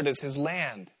the Lord is his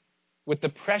land, with the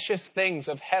precious things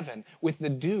of heaven, with the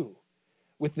dew,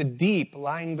 with the deep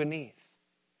lying beneath,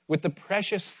 with the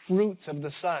precious fruits of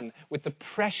the sun, with the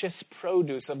precious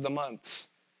produce of the months,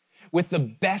 with the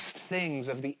best things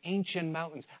of the ancient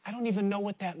mountains. I don't even know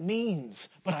what that means,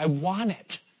 but I want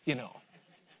it,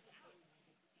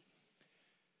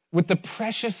 With the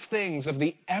precious things of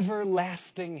the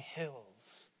everlasting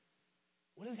hills.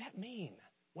 What does that mean?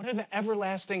 What are the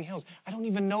everlasting hills? I don't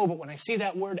even know, but when I see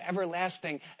that word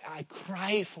everlasting, I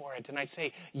cry for it. And I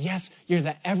say, yes, you're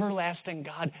the everlasting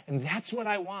God, and that's what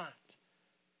I want.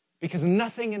 Because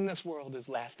nothing in this world is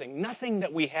lasting. Nothing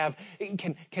that we have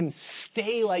can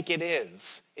stay like it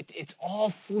is. It's all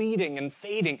fleeting and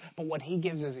fading, but what he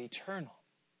gives is eternal.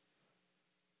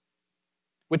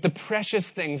 With the precious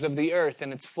things of the earth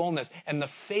and its fullness, and the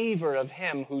favor of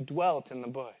him who dwelt in the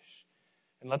bush.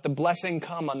 And let the blessing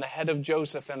come on the head of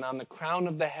Joseph and on the crown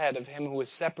of the head of him who is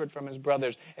separate from his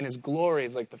brothers. And his glory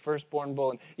is like the firstborn bull.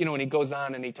 And, when he goes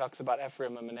on and he talks about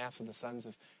Ephraim and Manasseh, the sons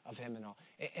of him and all.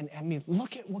 And I mean,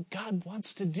 look at what God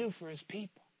wants to do for his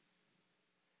people.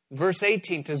 Verse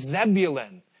 18, to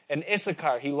Zebulun and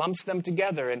Issachar, he lumps them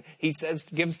together. And he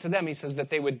gives to them, he says that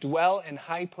they would dwell in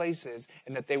high places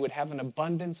and that they would have an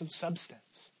abundance of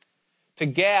substance. To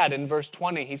Gad in verse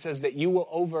 20, he says that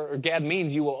Gad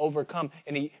means you will overcome.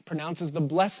 And he pronounces the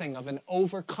blessing of an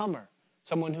overcomer,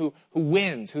 someone who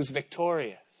wins, who's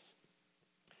victorious.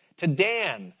 To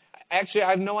Dan, actually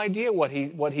I have no idea what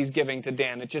he's giving to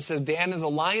Dan. It just says Dan is a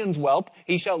lion's whelp,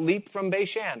 he shall leap from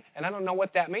Bashan. And I don't know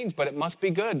what that means, but it must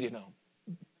be good,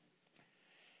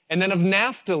 And then of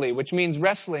Naphtali, which means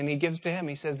wrestling, he gives to him,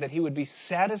 he says that he would be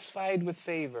satisfied with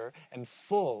favor and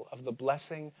full of the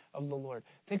blessing of the Lord.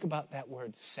 Think about that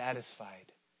word,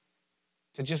 satisfied.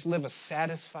 To just live a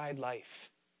satisfied life.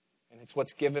 And it's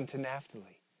what's given to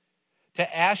Naphtali.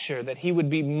 To Asher, that he would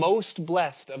be most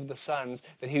blessed of the sons,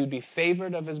 that he would be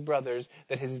favored of his brothers,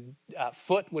 that his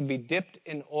foot would be dipped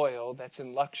in oil, that's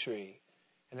in luxury.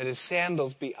 And that his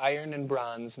sandals be iron and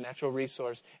bronze, natural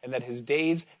resource, and that his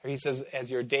days, or he says,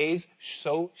 as your days,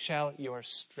 so shall your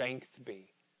strength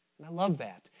be. And I love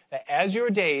that. That as your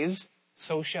days,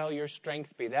 so shall your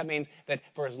strength be. That means that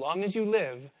for as long as you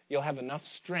live, you'll have enough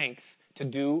strength to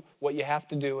do what you have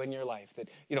to do in your life. That,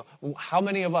 how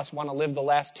many of us want to live the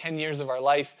last 10 years of our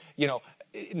life,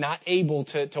 not able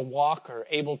to walk or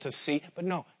able to see? But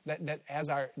no, that as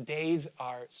our days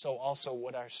are, so also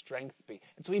would our strength be.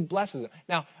 And so he blesses them.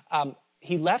 Now,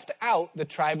 he left out the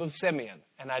tribe of Simeon.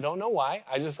 And I don't know why.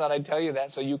 I just thought I'd tell you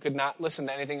that so you could not listen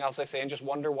to anything else I say and just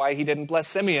wonder why he didn't bless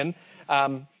Simeon.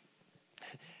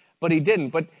 But he didn't.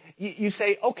 But you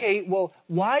say, okay, well,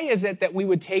 why is it that we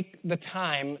would take the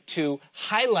time to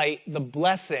highlight the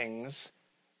blessings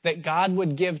that God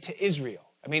would give to Israel?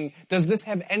 I mean, does this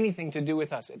have anything to do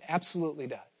with us? It absolutely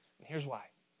does. And here's why.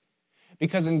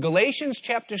 Because in Galatians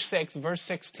chapter 6, verse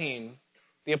 16,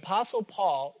 the Apostle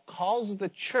Paul calls the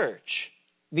church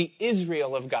the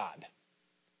Israel of God.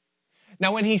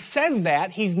 Now, when he says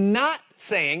that, he's not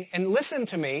saying, and listen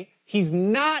to me, he's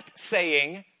not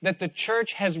saying that the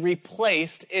church has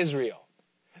replaced Israel.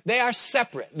 They are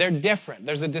separate. They're different.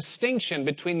 There's a distinction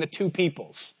between the two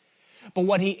peoples. But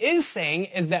what he is saying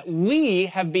is that we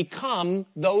have become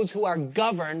those who are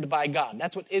governed by God.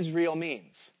 That's what Israel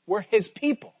means. We're his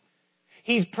people.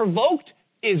 He's provoked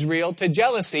Israel to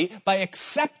jealousy by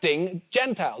accepting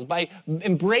Gentiles, by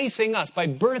embracing us, by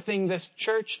birthing this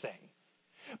church thing.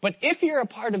 But if you're a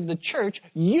part of the church,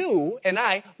 you and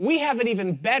I, we have it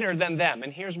even better than them.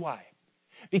 And here's why.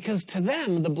 Because to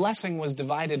them, the blessing was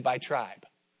divided by tribe.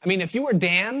 I mean, if you were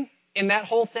Dan in that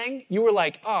whole thing, you were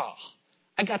like, oh,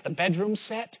 I got the bedroom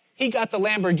set. He got the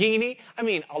Lamborghini. I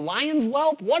mean, a lion's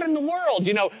whelp? What in the world?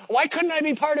 Why couldn't I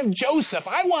be part of Joseph?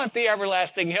 I want the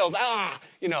everlasting hills.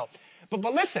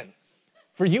 But listen,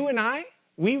 for you and I,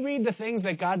 we read the things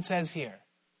that God says here.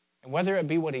 And whether it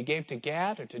be what he gave to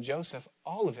Gad or to Joseph,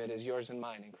 all of it is yours and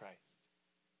mine in Christ.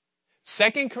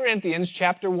 2 Corinthians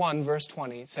chapter 1, verse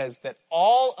 20 says that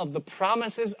all of the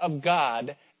promises of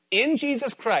God in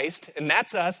Jesus Christ, and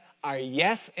that's us, are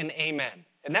yes and amen.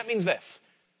 And that means this.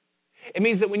 It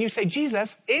means that when you say,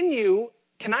 Jesus, in you,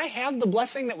 can I have the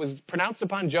blessing that was pronounced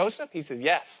upon Joseph? He says,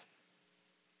 yes.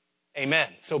 Amen.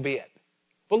 So be it.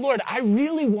 But Lord, I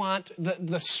really want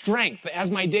the strength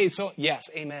as my days. So yes,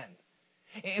 amen.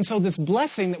 And so this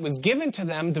blessing that was given to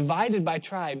them, divided by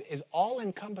tribe, is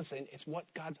all-encompassing. It's what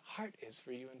God's heart is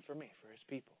for you and for me, for his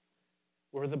people.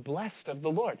 We're the blessed of the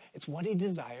Lord. It's what he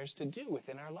desires to do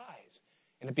within our lives.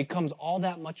 And it becomes all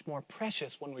that much more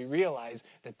precious when we realize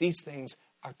that these things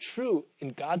are true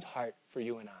in God's heart for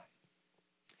you and I.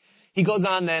 He goes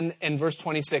on then in verse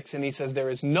 26, and he says, there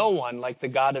is no one like the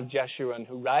God of Jeshurun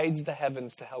who rides the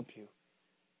heavens to help you.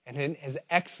 And in his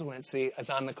excellency as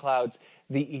on the clouds,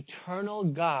 the eternal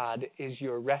God is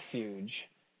your refuge,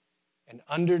 and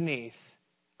underneath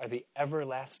are the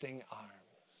everlasting arms.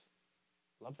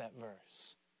 Love that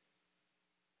verse.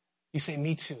 You say,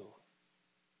 me too.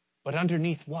 But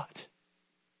underneath what?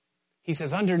 He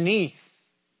says, underneath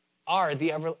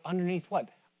what?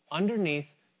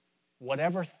 Underneath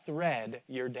whatever thread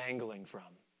you're dangling from.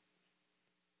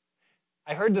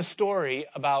 I heard the story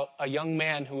about a young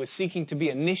man who was seeking to be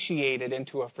initiated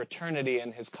into a fraternity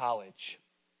in his college.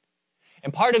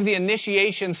 And part of the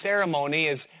initiation ceremony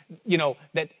is,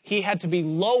 that he had to be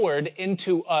lowered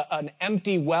into an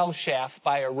empty well shaft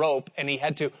by a rope, and he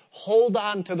had to hold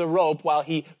on to the rope while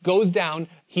he goes down.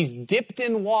 He's dipped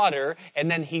in water,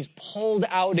 and then he's pulled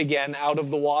out again out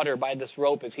of the water by this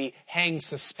rope as he hangs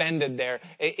suspended there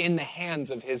in the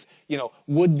hands of his,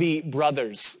 would-be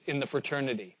brothers in the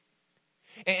fraternity.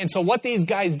 And so what these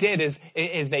guys did is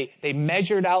they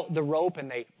measured out the rope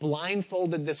and they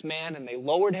blindfolded this man and they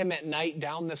lowered him at night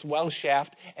down this well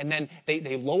shaft, and then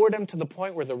they lowered him to the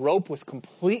point where the rope was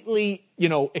completely,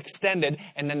 extended,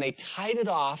 and then they tied it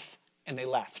off and they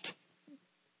left.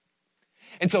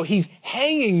 And so he's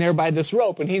hanging there by this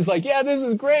rope, and he's like, yeah, this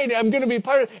is great. I'm going to be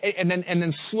part of it. And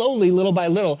then slowly, little by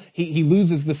little, he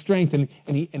loses the strength, and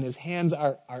his hands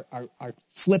are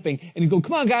slipping. And he goes,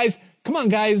 come on, guys.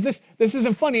 This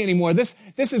isn't funny anymore.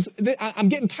 I'm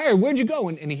getting tired. Where'd you go?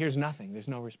 And he hears nothing. There's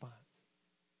no response.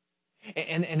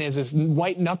 And as his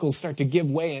white knuckles start to give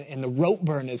way and the rope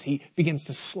burn as he begins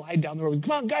to slide down the rope,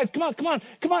 come on, guys, come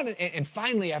on. And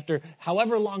finally, after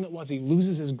however long it was, he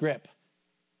loses his grip.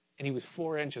 And he was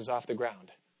 4 inches off the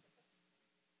ground.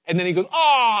 And then he goes,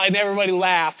 oh, and everybody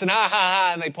laughs, and ha, ha,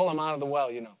 ha, and they pull him out of the well,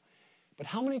 But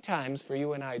how many times for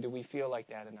you and I do we feel like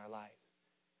that in our lives?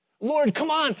 Lord,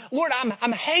 come on. Lord,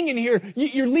 I'm hanging here.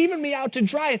 You're leaving me out to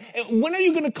dry. And when are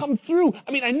you going to come through?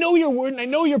 I mean, I know your word and I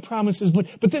know your promises, but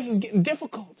this is getting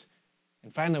difficult.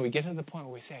 And finally, we get to the point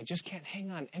where we say, I just can't hang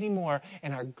on anymore.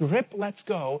 And our grip lets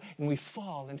go, and we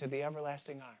fall into the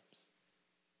everlasting arms.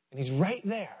 And he's right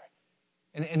there.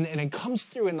 And it comes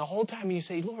through, and the whole time you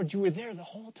say, Lord, you were there the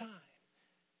whole time.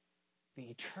 The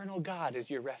eternal God is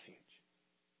your refuge.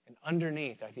 And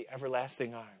underneath are the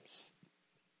everlasting arms.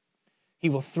 He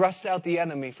will thrust out the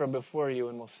enemy from before you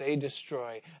and will say,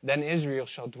 destroy. Then Israel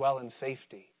shall dwell in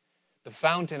safety. The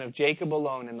fountain of Jacob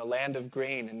alone in the land of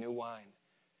grain and new wine.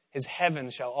 His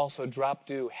heavens shall also drop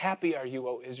dew. Happy are you,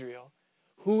 O Israel.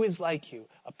 Who is like you,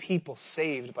 a people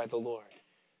saved by the Lord?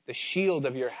 The shield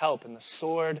of your help and the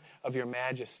sword of your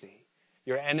majesty.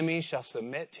 Your enemies shall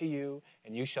submit to you,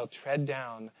 and you shall tread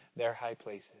down their high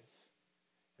places.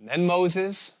 And then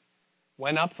Moses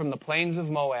went up from the plains of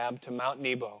Moab to Mount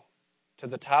Nebo, to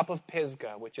the top of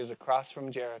Pisgah, which is across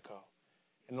from Jericho.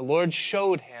 And the Lord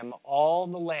showed him all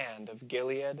the land of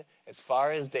Gilead as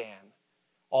far as Dan,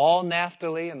 all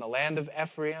Naphtali and the land of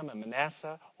Ephraim and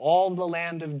Manasseh, all the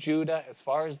land of Judah as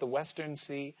far as the western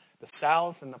sea, the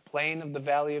south and the plain of the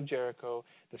valley of Jericho,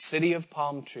 the city of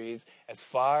palm trees, as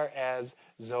far as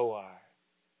Zoar.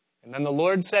 And then the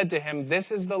Lord said to him,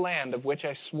 this is the land of which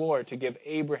I swore to give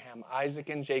Abraham, Isaac,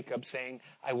 and Jacob, saying,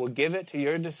 I will give it to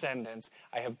your descendants.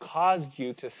 I have caused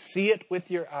you to see it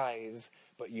with your eyes,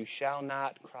 but you shall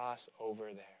not cross over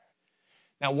there.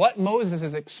 Now, what Moses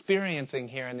is experiencing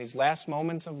here in these last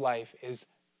moments of life is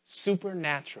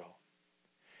supernatural.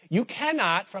 You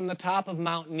cannot, from the top of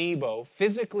Mount Nebo,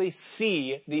 physically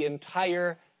see the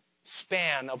entire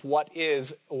span of what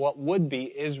would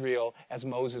be Israel as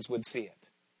Moses would see it.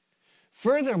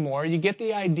 Furthermore, you get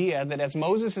the idea that as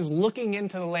Moses is looking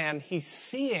into the land, he's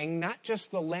seeing not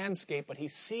just the landscape, but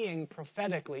he's seeing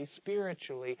prophetically,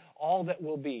 spiritually, all that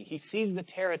will be. He sees the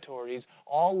territories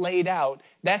all laid out.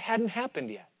 That hadn't happened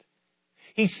yet.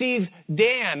 He sees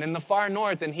Dan in the far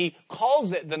north, and he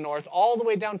calls it the north all the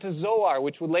way down to Zoar,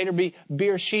 which would later be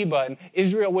Beersheba. And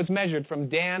Israel was measured from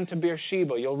Dan to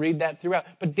Beersheba. You'll read that throughout.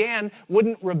 But Dan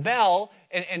wouldn't rebel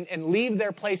and leave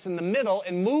their place in the middle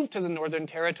and move to the northern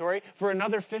territory for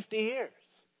another 50 years.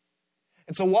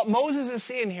 And so what Moses is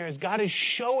seeing here is God is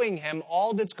showing him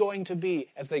all that's going to be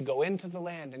as they go into the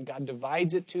land, and God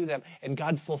divides it to them, and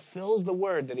God fulfills the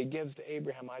word that he gives to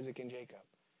Abraham, Isaac, and Jacob.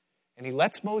 And he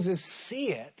lets Moses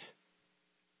see it,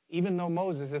 even though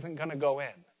Moses isn't going to go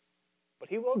in. But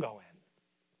he will go in.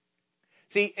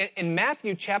 See, in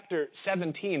Matthew chapter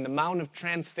 17, the Mount of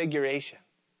Transfiguration,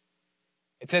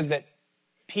 it says that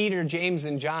Peter, James,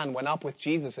 and John went up with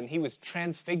Jesus, and he was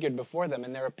transfigured before them,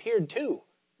 and there appeared two,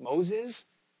 Moses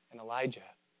and Elijah.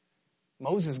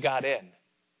 Moses got in.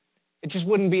 It just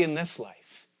wouldn't be in this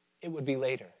life. It would be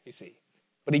later, you see.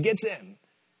 But he gets in.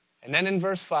 And then in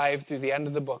verse 5, through the end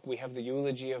of the book, we have the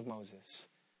eulogy of Moses.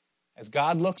 As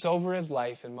God looks over his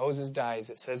life and Moses dies,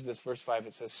 it says this, verse 5,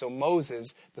 it says, "So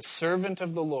Moses, the servant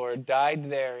of the Lord, died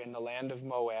there in the land of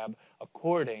Moab,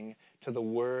 according to the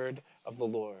word of the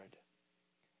Lord.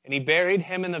 And he buried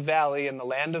him in the valley in the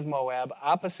land of Moab,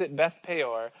 opposite Beth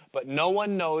Peor, but no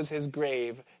one knows his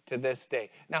grave to this day."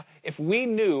 Now, if we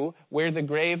knew where the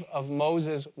grave of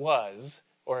Moses was,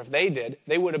 or if they did,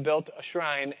 they would have built a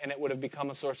shrine and it would have become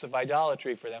a source of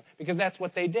idolatry for them, because that's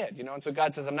what they did, And so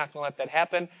God says, I'm not going to let that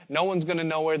happen. No one's going to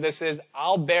know where this is.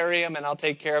 I'll bury him and I'll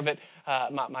take care of it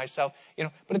myself.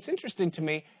 But it's interesting to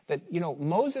me that,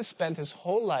 Moses spent his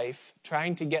whole life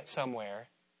trying to get somewhere,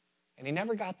 and he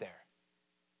never got there.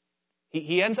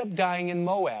 He ends up dying in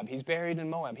Moab. He's buried in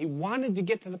Moab. He wanted to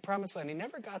get to the promised land. He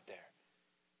never got there.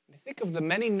 And I think of the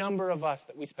many number of us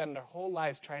that we spend our whole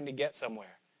lives trying to get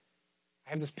somewhere. I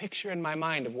have this picture in my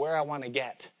mind of where I want to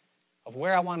get, of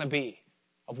where I want to be,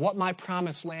 of what my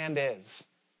promised land is.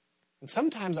 And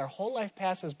sometimes our whole life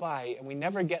passes by and we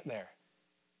never get there.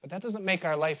 But that doesn't make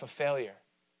our life a failure.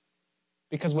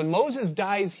 Because when Moses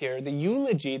dies here, the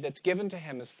eulogy that's given to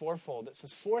him is fourfold. It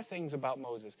says four things about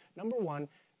Moses. Number one,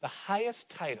 the highest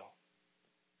title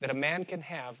that a man can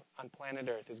have on planet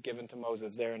Earth is given to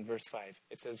Moses there in verse 5.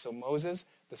 It says, "So Moses,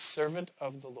 the servant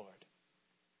of the Lord."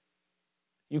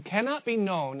 You cannot be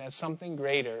known as something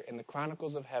greater in the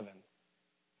chronicles of heaven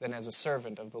than as a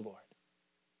servant of the Lord.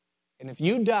 And if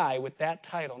you die with that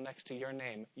title next to your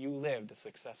name, you lived a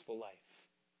successful life.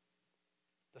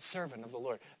 The servant of the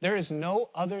Lord. There is no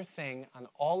other thing on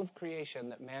all of creation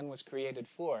that man was created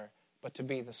for but to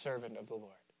be the servant of the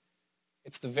Lord.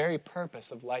 It's the very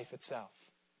purpose of life itself,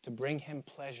 to bring him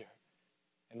pleasure.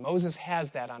 And Moses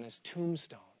has that on his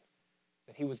tombstone,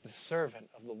 that he was the servant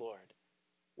of the Lord.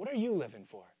 What are you living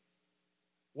for?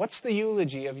 What's the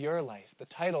eulogy of your life, the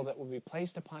title that will be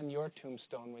placed upon your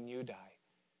tombstone when you die?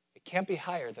 It can't be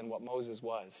higher than what Moses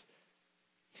was.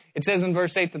 It says in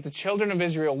verse 8 that the children of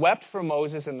Israel wept for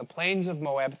Moses in the plains of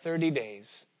Moab 30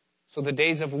 days. So the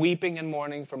days of weeping and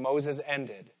mourning for Moses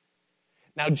ended.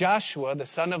 Now Joshua, the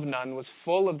son of Nun, was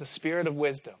full of the spirit of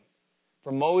wisdom,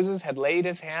 for Moses had laid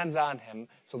his hands on him,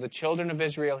 so the children of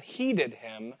Israel heeded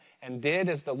him and did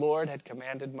as the Lord had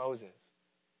commanded Moses.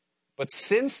 But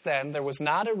since then, there was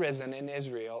not arisen in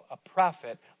Israel a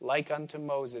prophet like unto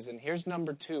Moses. And here's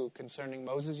number 2 concerning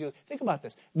Moses. Think about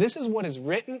this. This is what is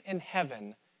written in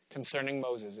heaven concerning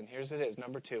Moses. And here's it is.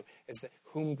 Number 2 is that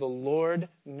whom the Lord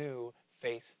knew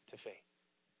face to face.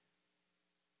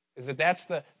 Is that's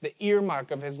the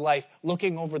earmark of his life,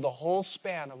 looking over the whole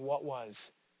span of what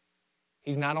was.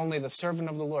 He's not only the servant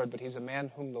of the Lord, but he's a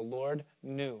man whom the Lord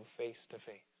knew face to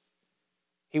face.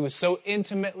 He was so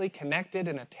intimately connected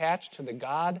and attached to the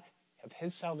God of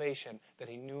his salvation that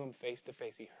he knew him face to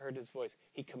face. He heard his voice.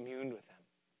 He communed with him.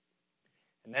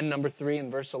 And then number 3 in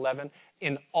verse 11,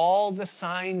 in all the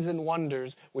signs and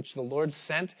wonders which the Lord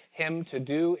sent him to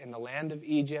do in the land of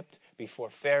Egypt, before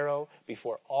Pharaoh,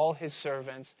 before all his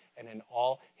servants, and in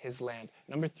all his land.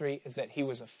 Number 3 is that he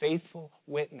was a faithful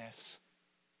witness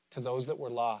to those that were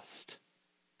lost.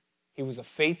 He was a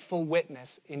faithful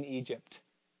witness in Egypt.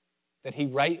 That he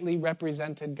rightly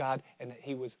represented God, and that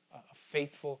he was a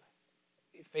faithful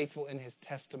faithful in his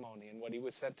testimony and what he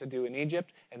was sent to do in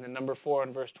Egypt. And then number 4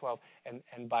 in verse 12,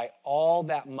 and by all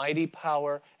that mighty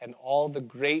power and all the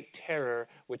great terror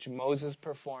which Moses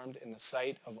performed in the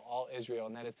sight of all Israel.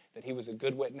 And that is that he was a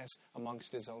good witness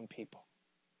amongst his own people.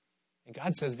 And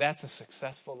God says that's a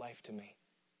successful life to me.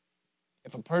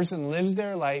 If a person lives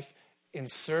their life in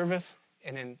service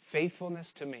and in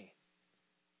faithfulness to me,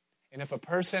 and if a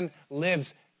person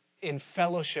lives in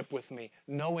fellowship with me,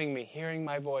 knowing me, hearing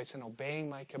my voice, and obeying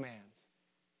my commands,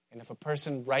 and if a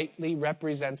person rightly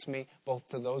represents me both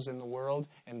to those in the world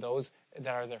and those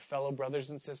that are their fellow brothers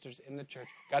and sisters in the church,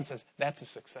 God says that's a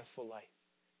successful life.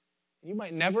 You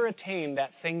might never attain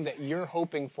that thing that you're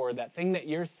hoping for, that thing that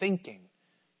you're thinking,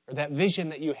 or that vision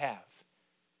that you have.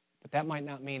 But that might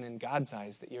not mean in God's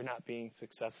eyes that you're not being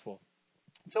successful.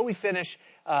 So we finish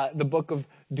the book of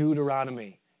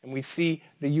Deuteronomy, and we see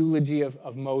the eulogy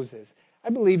of Moses.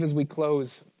 I believe as we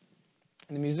close,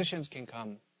 and the musicians can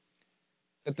come,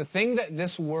 that the thing that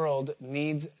this world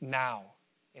needs now,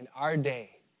 in our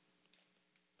day,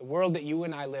 the world that you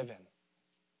and I live in,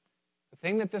 the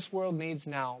thing that this world needs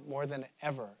now more than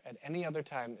ever at any other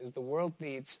time is the world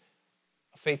needs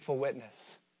a faithful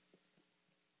witness.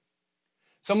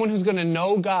 Someone who's going to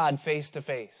know God face to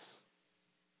face.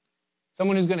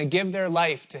 Someone who's going to give their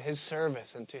life to his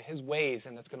service and to his ways,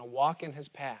 and that's going to walk in his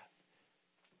path.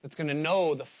 That's going to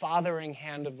know the fathering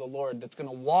hand of the Lord. That's going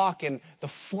to walk in the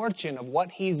fortune of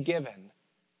what he's given.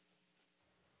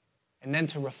 And then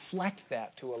to reflect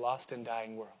that to a lost and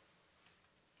dying world.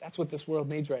 That's what this world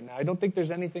needs right now. I don't think there's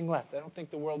anything left. I don't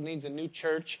think the world needs a new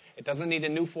church. It doesn't need a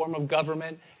new form of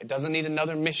government. It doesn't need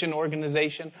another mission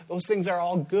organization. Those things are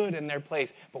all good in their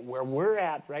place. But where we're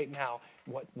at right now,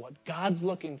 what God's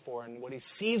looking for and what he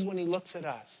sees when he looks at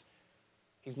us,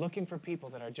 he's looking for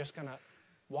people that are just going to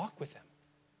walk with him.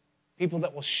 People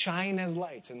that will shine as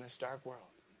lights in this dark world.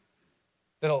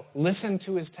 That'll listen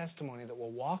to his testimony, that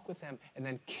will walk with him and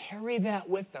then carry that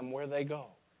with them where they go.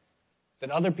 That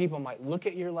other people might look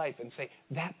at your life and say,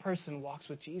 that person walks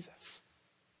with Jesus.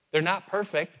 They're not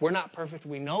perfect. We're not perfect.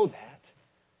 We know that.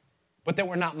 But that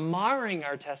we're not marring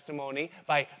our testimony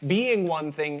by being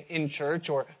one thing in church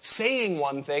or saying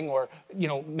one thing or,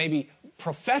 maybe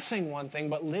professing one thing,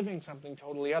 but living something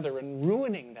totally other and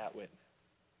ruining that witness.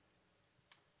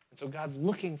 And so God's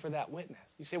looking for that witness.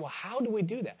 You say, well, how do we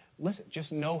do that? Listen,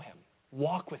 just know him.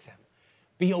 Walk with him.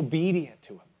 Be obedient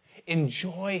to him.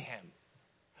 Enjoy him.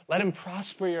 Let him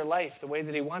prosper your life the way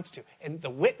that he wants to. And the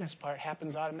witness part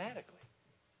happens automatically.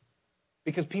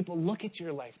 Because people look at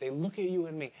your life, they look at you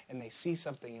and me, and they see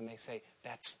something and they say,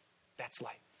 that's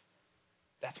life.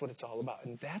 That's what it's all about.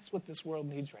 And that's what this world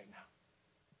needs right now.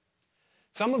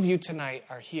 Some of you tonight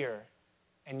are here,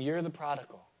 and you're the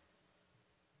prodigal.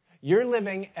 You're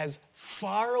living as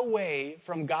far away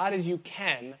from God as you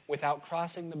can without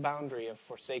crossing the boundary of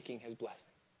forsaking his blessing.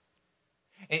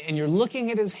 And you're looking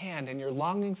at his hand and you're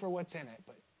longing for what's in it,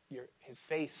 but his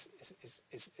face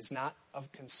is not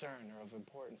of concern or of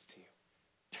importance to you.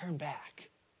 Turn back.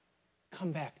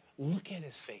 Come back. Look at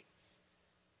his face.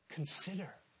 Consider.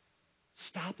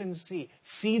 Stop and see.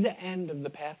 See the end of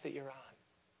the path that you're on.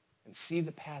 And see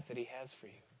the path that he has for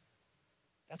you.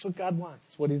 That's what God wants.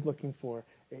 It's what he's looking for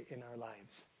in our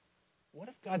lives. What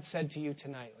if God said to you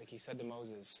tonight, like he said to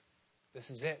Moses, this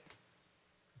is it.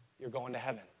 You're going to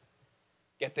heaven.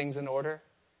 Get things in order.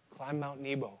 Climb Mount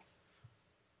Nebo.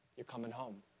 You're coming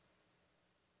home.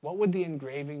 What would the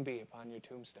engraving be upon your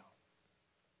tombstone?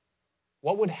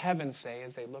 What would heaven say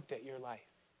as they looked at your life?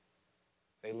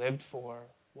 They lived for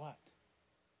what?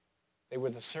 They were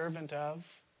the servant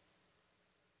of?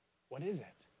 What is it?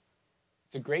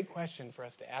 It's a great question for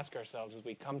us to ask ourselves as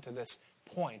we come to this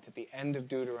point at the end of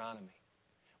Deuteronomy.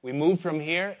 We move from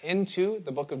here into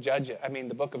the book of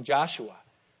Joshua,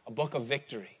 a book of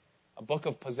victory. A book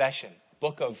of possession, a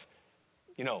book of,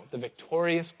 the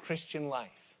victorious Christian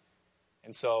life.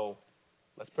 And so,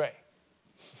 let's pray.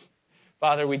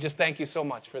 Father, we just thank you so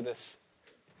much for this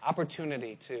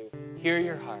opportunity to hear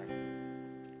your heart,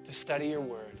 to study your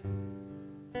word,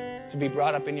 to be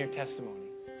brought up in your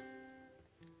testimonies.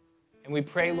 And we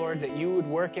pray, Lord, that you would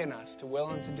work in us to will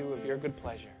and to do of your good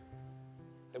pleasure,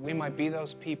 that we might be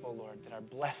those people, Lord, that are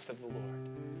blessed of the Lord,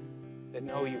 that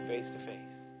know you face to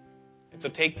face. And so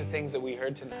take the things that we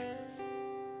heard tonight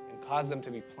and cause them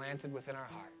to be planted within our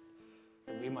heart,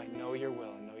 that we might know your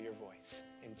will and know your voice.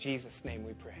 In Jesus' name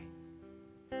we pray.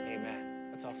 Amen.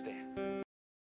 Let's all stand.